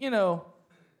be,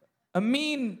 a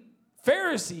mean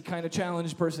Pharisee kind of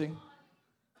challenge person.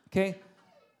 Okay?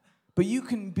 But you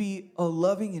can be a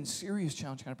loving and serious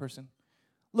challenge kind of person.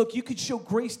 Look, you could show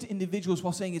grace to individuals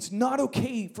while saying it's not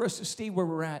okay for us to stay where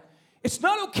we're at. It's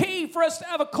not okay for us to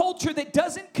have a culture that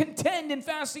doesn't contend in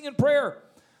fasting and prayer.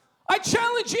 I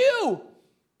challenge you,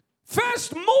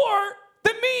 fast more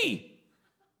than me.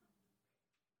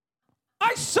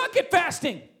 I suck at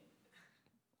fasting.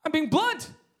 I'm being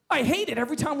blunt. I hate it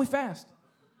every time we fast.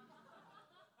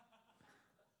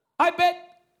 I bet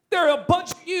there are a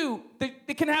bunch of you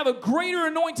that can have a greater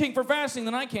anointing for fasting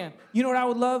than I can. You know what I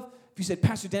would love? If you said,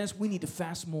 Pastor Dennis, we need to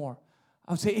fast more.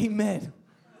 I would say, amen.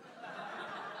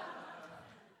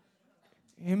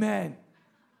 Amen.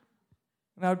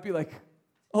 And I would be like,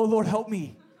 oh, Lord, help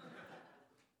me.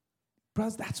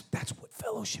 Brothers, that's what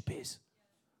fellowship is.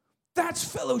 That's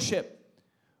fellowship.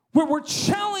 Where we're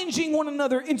challenging one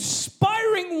another,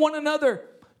 inspiring one another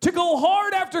to go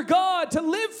hard after God, to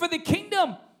live for the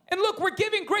kingdom. And look, we're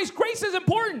giving grace. Grace is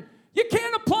important. You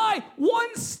can't apply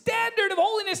one standard of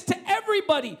holiness to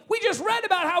everybody. We just read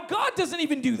about how God doesn't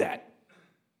even do that.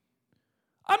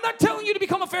 I'm not telling you to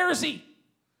become a Pharisee.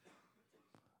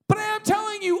 But I am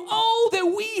telling you,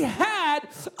 that we had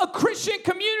a Christian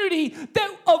community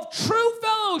of true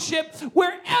fellowship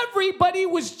where everybody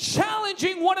was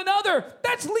challenging one another.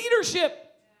 That's leadership.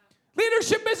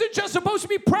 Leadership isn't just supposed to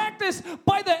be practiced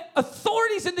by the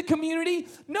authorities in the community.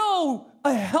 No,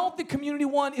 a healthy community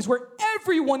one is where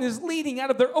everyone is leading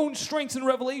out of their own strengths and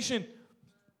revelation.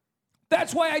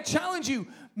 That's why I challenge you,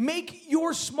 make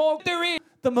your small, there is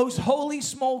the most holy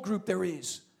small group there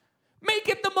is. Make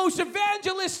it the most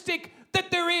evangelistic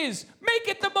that there is. Make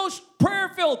it the most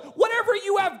prayer-filled. Whatever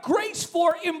you have grace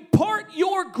for, impart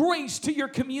your grace to your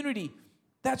community.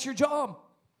 That's your job.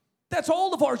 That's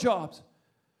all of our jobs.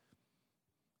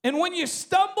 And when you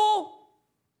stumble,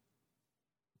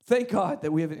 thank God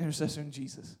that we have an intercessor in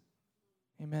Jesus.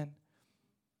 Amen.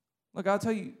 Look, I'll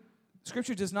tell you,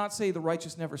 Scripture does not say the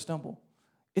righteous never stumble.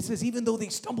 It says even though they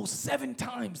stumble 7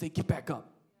 times, they get back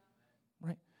up.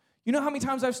 Right? You know how many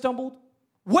times I've stumbled?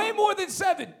 Way more than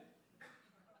 7.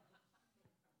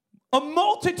 A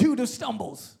multitude of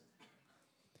stumbles.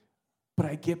 But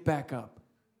I get back up.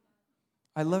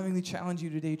 I lovingly challenge you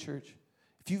today, church.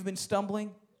 If you've been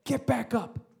stumbling, get back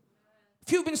up.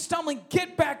 If you've been stumbling,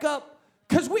 get back up.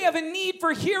 Because we have a need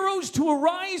for heroes to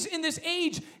arise in this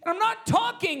age. And I'm not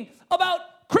talking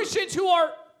about Christians who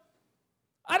are,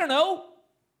 I don't know,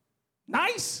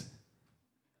 nice.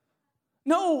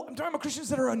 No, I'm talking about Christians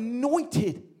that are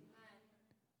anointed.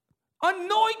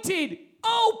 Anointed.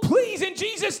 Oh, please, in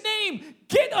Jesus' name,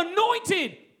 get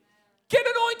anointed. Get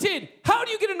anointed. How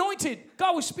do you get anointed?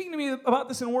 God was speaking to me about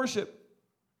this in worship.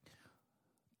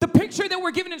 The picture that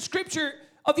we're given in Scripture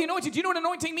of the anointed. Do you know what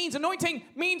anointing means? Anointing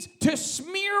means to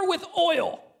smear with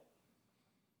oil.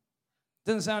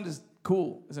 Doesn't sound as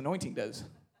cool as anointing does,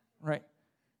 right?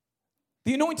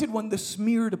 The anointed one, the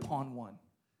smeared upon one.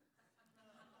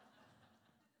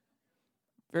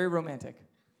 Very romantic.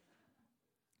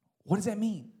 What does that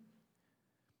mean?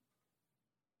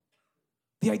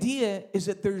 The idea is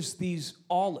that there's these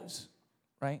olives,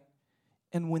 right?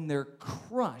 And when they're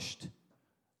crushed,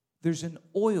 there's an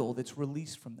oil that's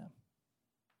released from them.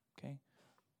 Okay?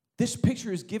 This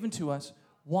picture is given to us.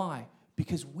 Why?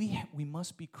 Because we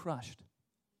must be crushed.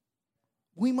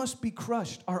 We must be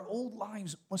crushed. Our old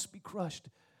lives must be crushed.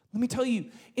 Let me tell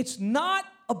you, it's not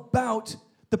about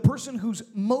the person who's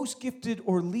most gifted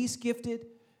or least gifted.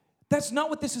 That's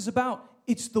not what this is about.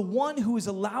 It's the one who has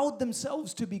allowed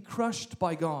themselves to be crushed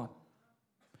by God.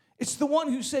 It's the one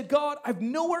who said, God, I've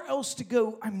nowhere else to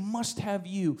go. I must have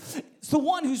you. It's the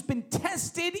one who's been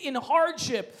tested in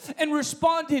hardship and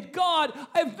responded, God,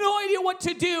 I have no idea what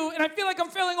to do, and I feel like I'm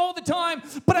failing all the time,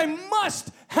 but I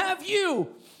must have you.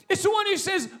 It's the one who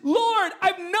says, Lord, I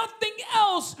have nothing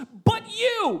else but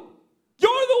you.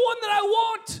 You're the one that I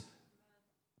want.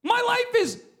 My life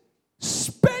is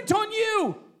spent on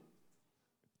you.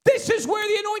 This is where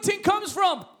the anointing comes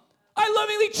from. I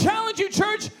lovingly challenge you,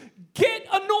 church, get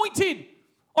anointed.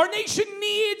 Our nation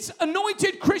needs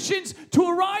anointed Christians to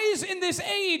arise in this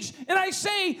age. And I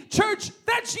say, church,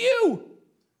 that's you.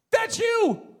 That's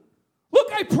you. Look,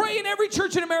 I pray in every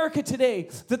church in America today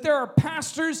that there are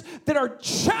pastors that are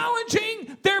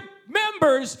challenging their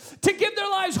members to give their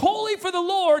lives wholly for the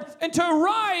Lord and to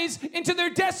arise into their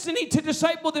destiny to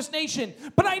disciple this nation.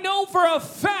 But I know for a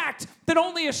fact that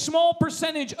only a small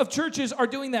percentage of churches are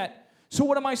doing that. So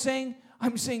what am I saying?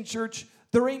 I'm saying, church,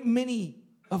 there ain't many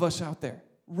of us out there,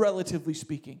 relatively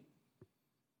speaking.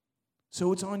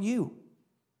 So it's on you.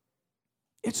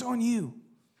 It's on you.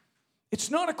 It's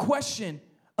not a question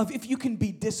of if you can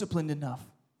be disciplined enough.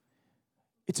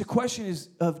 It's a question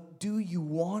of do you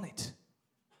want it?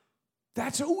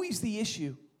 That's always the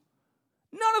issue.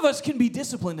 None of us can be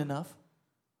disciplined enough.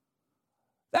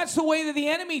 That's the way that the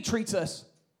enemy treats us.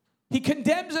 He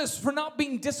condemns us for not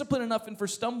being disciplined enough and for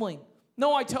stumbling.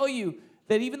 No, I tell you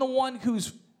that even the one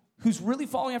who's really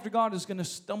following after God is going to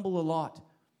stumble a lot.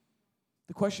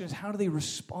 The question is, how do they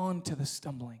respond to the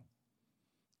stumbling?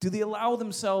 Do they allow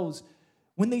themselves,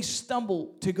 when they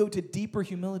stumble, to go to deeper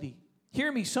humility?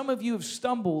 Hear me, some of you have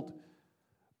stumbled,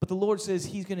 but the Lord says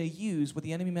He's going to use what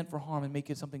the enemy meant for harm and make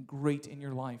it something great in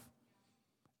your life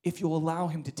if you'll allow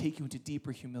Him to take you into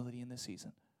deeper humility in this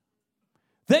season.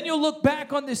 Then you'll look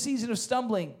back on this season of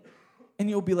stumbling and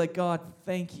you'll be like, God,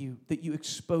 thank you that you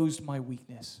exposed my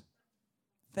weakness.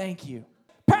 Thank you.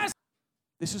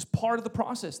 This is part of the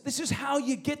process. This is how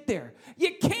you get there.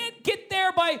 You can't get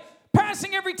there by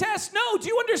passing every test. No, do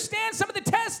you understand some of the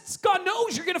tests? God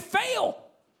knows you're going to fail.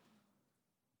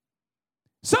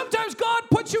 Sometimes God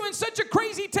puts you in such a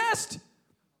crazy test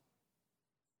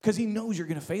because He knows you're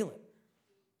going to fail it.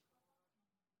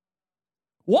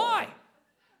 Why?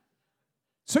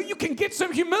 So you can get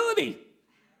some humility.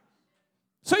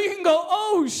 So you can go,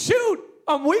 oh, shoot,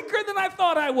 I'm weaker than I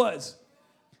thought I was.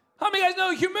 How many of you guys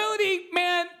know humility,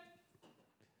 man,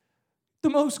 the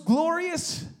most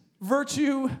glorious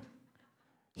virtue,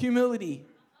 humility,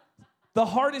 the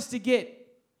hardest to get.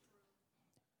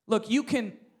 Look, you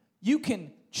can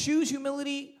choose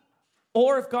humility,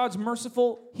 or if God's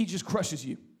merciful, He just crushes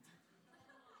you.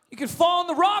 You can fall on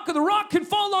the rock, or the rock can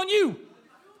fall on you.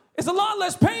 It's a lot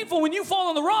less painful when you fall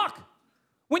on the rock.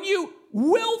 When you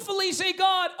willfully say,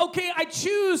 God, okay, I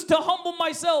choose to humble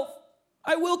myself.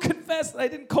 I will confess that I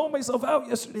didn't call myself out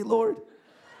yesterday, Lord.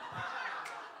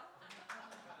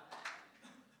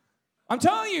 I'm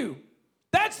telling you,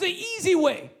 that's the easy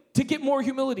way to get more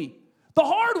humility. The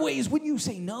hard way is when you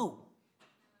say no.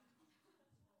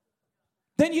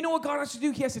 Then you know what God has to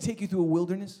do? He has to take you through a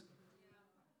wilderness.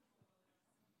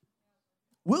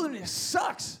 Wilderness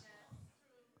sucks.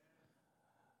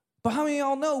 But how many of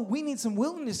y'all know we need some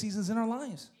wilderness seasons in our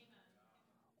lives?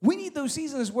 We need those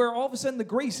seasons where all of a sudden the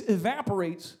grace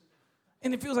evaporates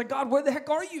and it feels like, God, where the heck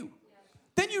are you?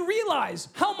 Then you realize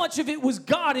how much of it was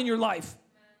God in your life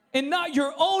and not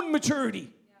your own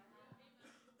maturity.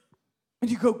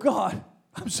 And you go, God,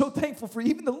 I'm so thankful for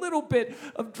even the little bit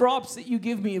of drops that you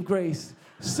give me of grace.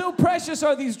 So precious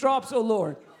are these drops, oh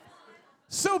Lord.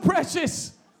 So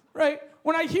precious, right?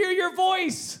 When I hear your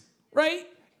voice, right?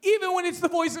 Even when it's the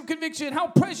voice of conviction, how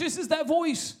precious is that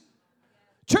voice?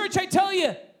 Church, I tell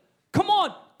you, come on.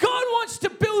 God wants to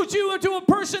build you into a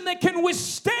person that can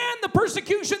withstand the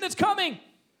persecution that's coming.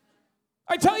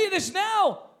 I tell you this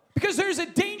now because there's a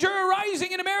danger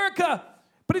arising in America.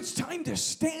 But it's time to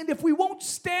stand. If we won't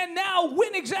stand now,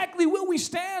 when exactly will we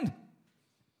stand?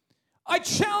 I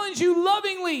challenge you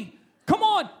lovingly. Come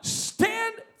on,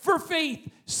 stand for faith.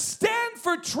 Stand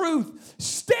for truth.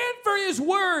 Stand for His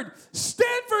word.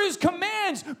 Stand for His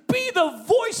commands. Be the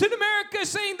voice in America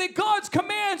saying that God's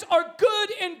commands are good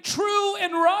and true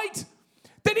and right.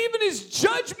 That even His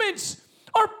judgments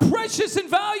are precious and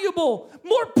valuable.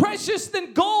 More precious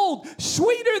than gold.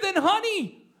 Sweeter than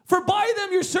honey. For by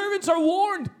them your servants are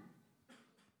warned.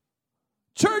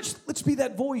 Church, let's be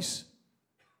that voice.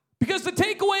 Because the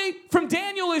takeaway from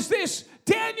Daniel is this.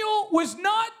 Daniel was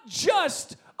not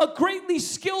just a greatly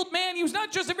skilled man. He was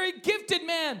not just a very gifted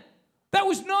man. That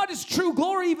was not his true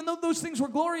glory, even though those things were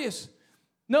glorious.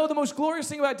 No, the most glorious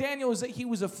thing about Daniel is that he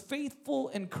was a faithful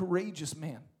and courageous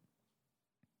man.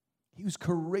 He was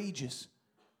courageous.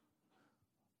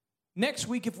 Next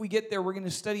week, if we get there, we're going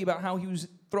to study about how he was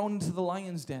thrown into the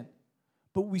lion's den.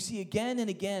 But we see again and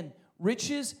again,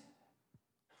 riches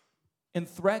and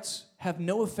threats have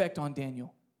no effect on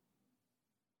Daniel.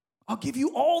 I'll give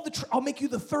you all I'll make you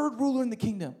the third ruler in the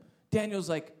kingdom. Daniel's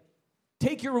like,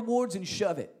 take your rewards and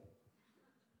shove it.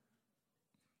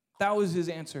 That was his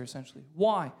answer, essentially.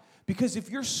 Why? Because if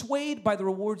you're swayed by the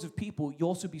rewards of people, you'll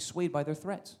also be swayed by their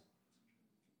threats.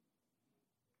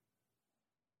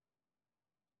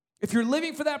 If you're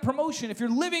living for that promotion, if you're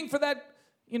living for that,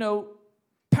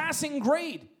 passing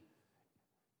grade,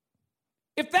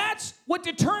 if that's what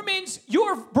determines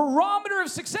your barometer of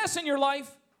success in your life,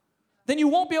 then you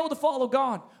won't be able to follow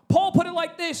God. Paul put it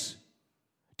like this.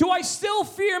 Do I still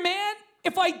fear man?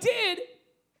 If I did,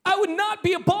 I would not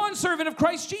be a bondservant of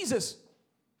Christ Jesus.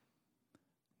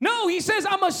 No, he says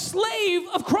I'm a slave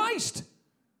of Christ.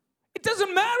 It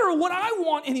doesn't matter what I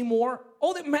want anymore.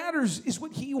 All that matters is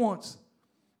what he wants.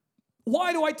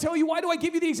 Why do I tell you? Why do I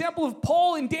give you the example of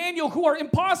Paul and Daniel, who are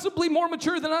impossibly more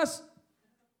mature than us?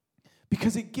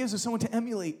 Because it gives us someone to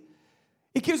emulate.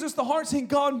 It gives us the heart saying,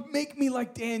 God, make me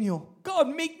like Daniel. God,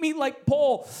 make me like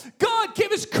Paul. God,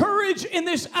 give us courage in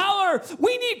this hour.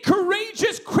 We need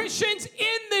courageous Christians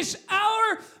in this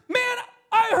hour. Man,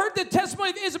 I heard the testimony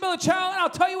of Isabella Child, and I'll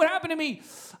tell you what happened to me.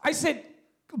 I said,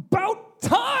 about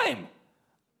time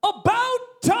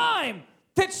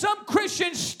that some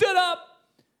Christians stood up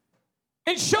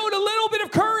and showed a little bit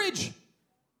of courage.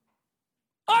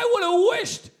 I would have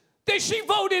wished that she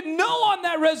voted no on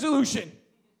that resolution.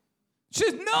 She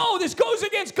says, no, this goes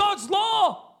against God's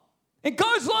law. And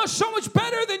God's law is so much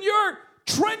better than your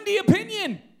trendy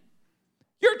opinion.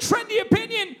 Your trendy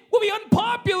opinion will be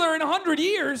unpopular in 100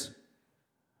 years.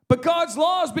 But God's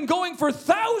law has been going for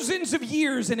thousands of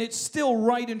years, and it's still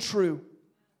right and true.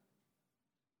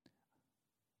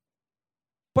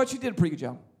 But she did a pretty good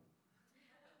job.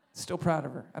 Still proud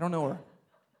of her. I don't know her.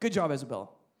 Good job, Isabella.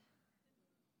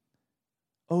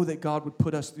 Oh, that God would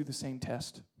put us through the same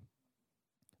test.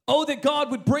 Oh, that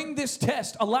God would bring this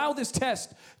test, allow this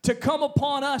test to come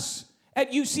upon us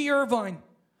at UC Irvine,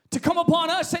 to come upon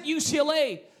us at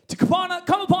UCLA, to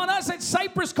come upon us at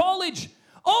Cypress College.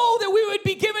 Oh, that we would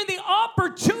be given the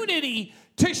opportunity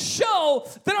to show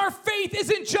that our faith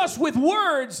isn't just with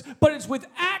words, but it's with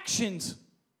actions.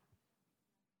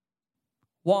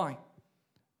 Why?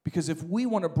 Because if we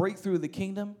want to break through the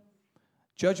kingdom,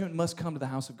 judgment must come to the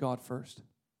house of God first.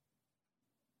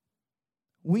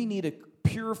 We need a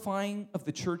purifying of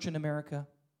the church in America.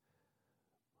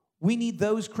 We need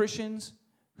those Christians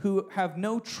who have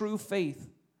no true faith.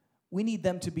 We need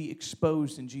them to be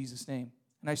exposed in Jesus' name.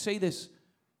 And I say this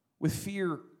with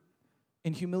fear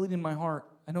and humility in my heart.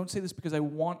 I don't say this because I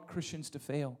want Christians to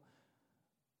fail.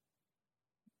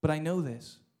 But I know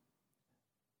this.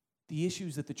 The issue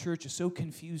is that the church is so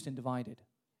confused and divided.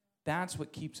 That's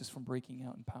what keeps us from breaking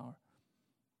out in power.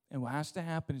 And what has to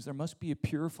happen is there must be a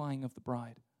purifying of the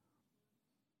bride.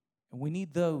 And we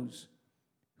need those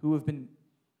who have been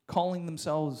calling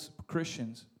themselves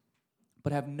Christians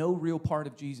but have no real part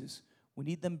of Jesus. We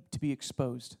need them to be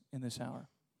exposed in this hour.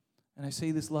 And I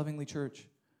say this lovingly, church,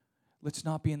 let's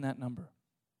not be in that number.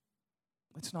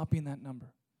 Let's not be in that number.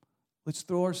 Let's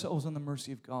throw ourselves on the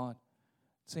mercy of God,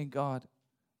 saying, God,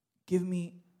 give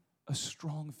me a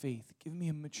strong faith. Give me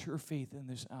a mature faith in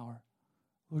this hour.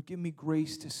 Lord, give me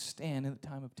grace to stand in the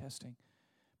time of testing.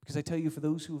 Because I tell you, for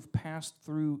those who have passed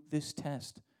through this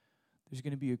test, there's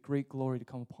going to be a great glory to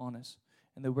come upon us,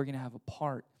 and that we're going to have a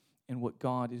part in what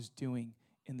God is doing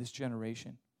in this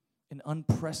generation. An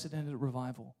unprecedented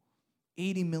revival.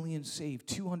 80 million saved,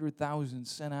 200,000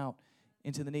 sent out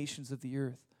into the nations of the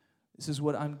earth. This is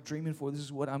what I'm dreaming for. This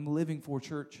is what I'm living for,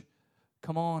 church.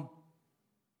 Come on.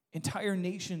 Entire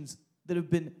nations that have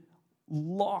been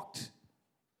locked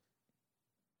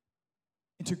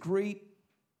into great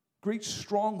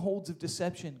strongholds of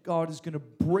deception. God is going to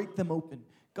break them open.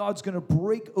 God's going to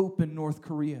break open North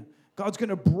Korea. God's going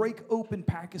to break open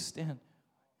Pakistan.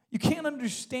 You can't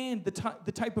understand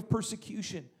the type of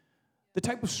persecution, the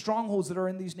type of strongholds that are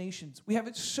in these nations. We have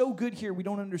it so good here, we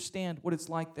don't understand what it's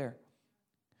like there.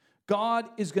 God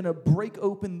is going to break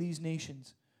open these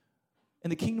nations,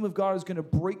 and the kingdom of God is going to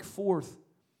break forth,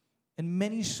 and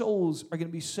many souls are going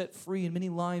to be set free, and many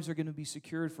lives are going to be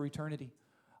secured for eternity.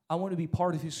 I want to be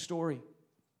part of His story.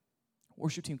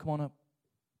 Worship team, come on up.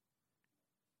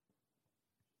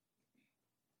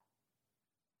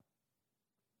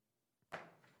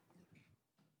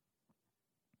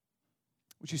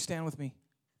 Would you stand with me?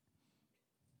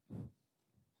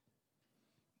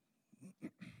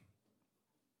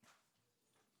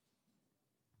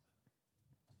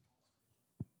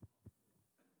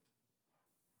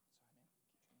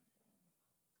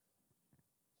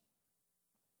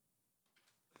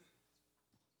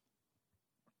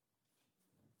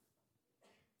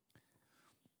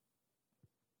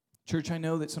 Church, I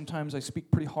know that sometimes I speak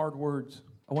pretty hard words.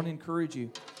 I want to encourage you.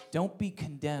 Don't be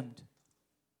condemned.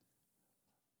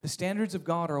 The standards of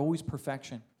God are always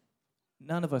perfection.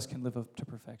 None of us can live up to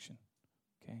perfection.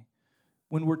 Okay?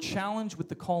 When we're challenged with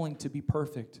the calling to be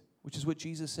perfect, which is what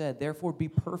Jesus said, therefore be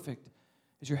perfect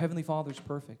as your heavenly Father is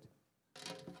perfect.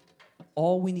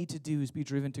 All we need to do is be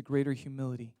driven to greater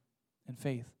humility and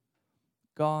faith.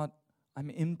 God, I'm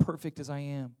imperfect as I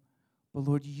am, but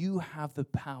Lord, you have the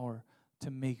power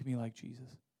to make me like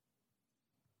Jesus.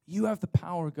 You have the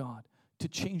power, God, to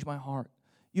change my heart.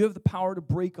 You have the power to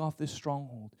break off this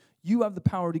stronghold. You have the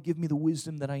power to give me the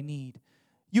wisdom that I need.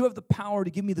 You have the power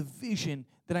to give me the vision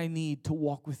that I need to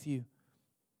walk with you.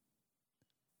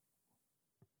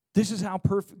 This is how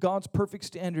God's perfect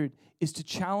standard is to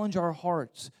challenge our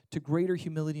hearts to greater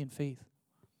humility and faith.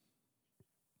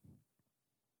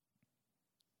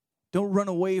 Don't run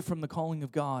away from the calling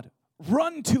of God.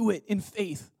 Run to it in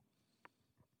faith.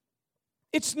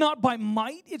 It's not by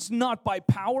might. It's not by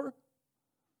power.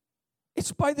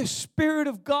 It's by the Spirit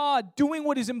of God doing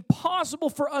what is impossible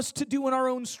for us to do in our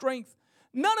own strength.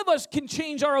 None of us can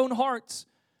change our own hearts.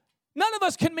 None of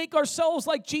us can make ourselves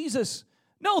like Jesus.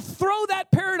 No, throw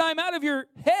that paradigm out of your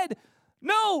head.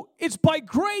 No, it's by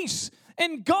grace.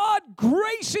 And God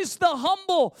graces the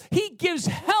humble. He gives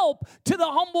help to the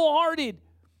humble-hearted.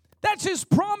 That's His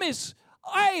promise.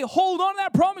 I hold on to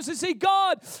that promise and say,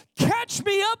 God, catch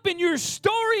me up in your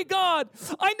story, God.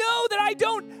 I know that I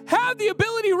don't have the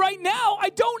ability right now. I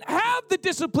don't have the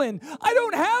discipline. I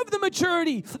don't have the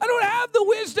maturity. I don't have the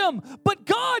wisdom. But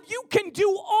God, you can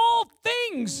do all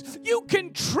things. You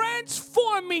can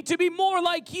transform me to be more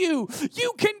like you.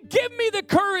 You can give me the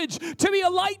courage to be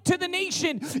a light to the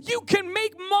nation. You can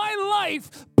make my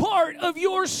life part of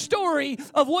your story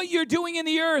of what you're doing in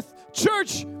the earth.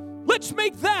 Church, let's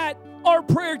make that our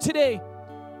prayer today.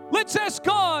 Let's ask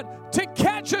God to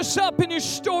catch us up in His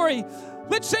story.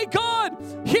 Let's say, God,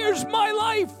 here's my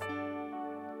life.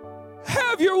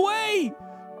 Have your way.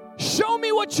 Show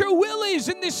me what your will is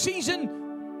in this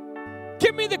season.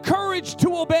 Give me the courage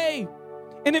to obey.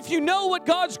 And if you know what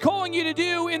God's calling you to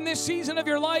do in this season of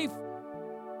your life,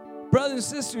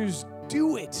 brothers and sisters,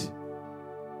 do it.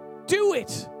 Do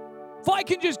it. If I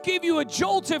can just give you a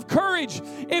jolt of courage,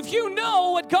 if you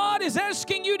know what God is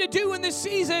asking you to do in this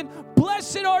season,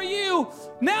 blessed are you.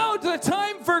 Now the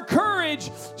time for courage.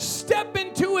 Step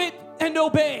into it and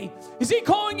obey. Is He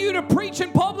calling you to preach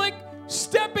in public?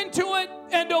 Step into it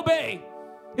and obey.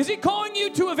 Is He calling you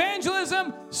to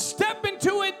evangelism? Step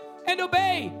into it and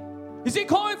obey. Is He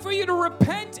calling for you to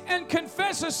repent and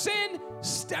confess a sin?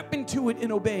 Step into it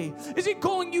and obey. Is He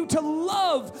calling you to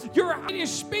love? He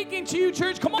is speaking to you,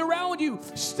 church. Come on, around you.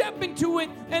 Step into it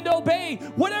and obey.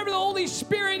 Whatever the Holy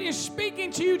Spirit is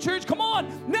speaking to you, church, come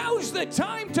on. Now's the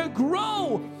time to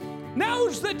grow.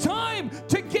 Now's the time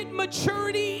to get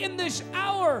maturity in this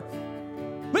hour.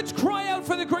 Let's cry out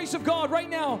for the grace of God right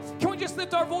now. Can we just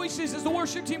lift our voices as the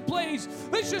worship team plays?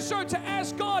 Let's just start to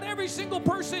ask God, every single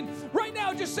person, right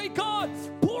now, just say, God,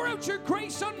 pour out your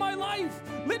grace on my life.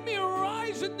 Let me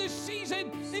arise in this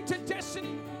season into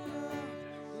destiny.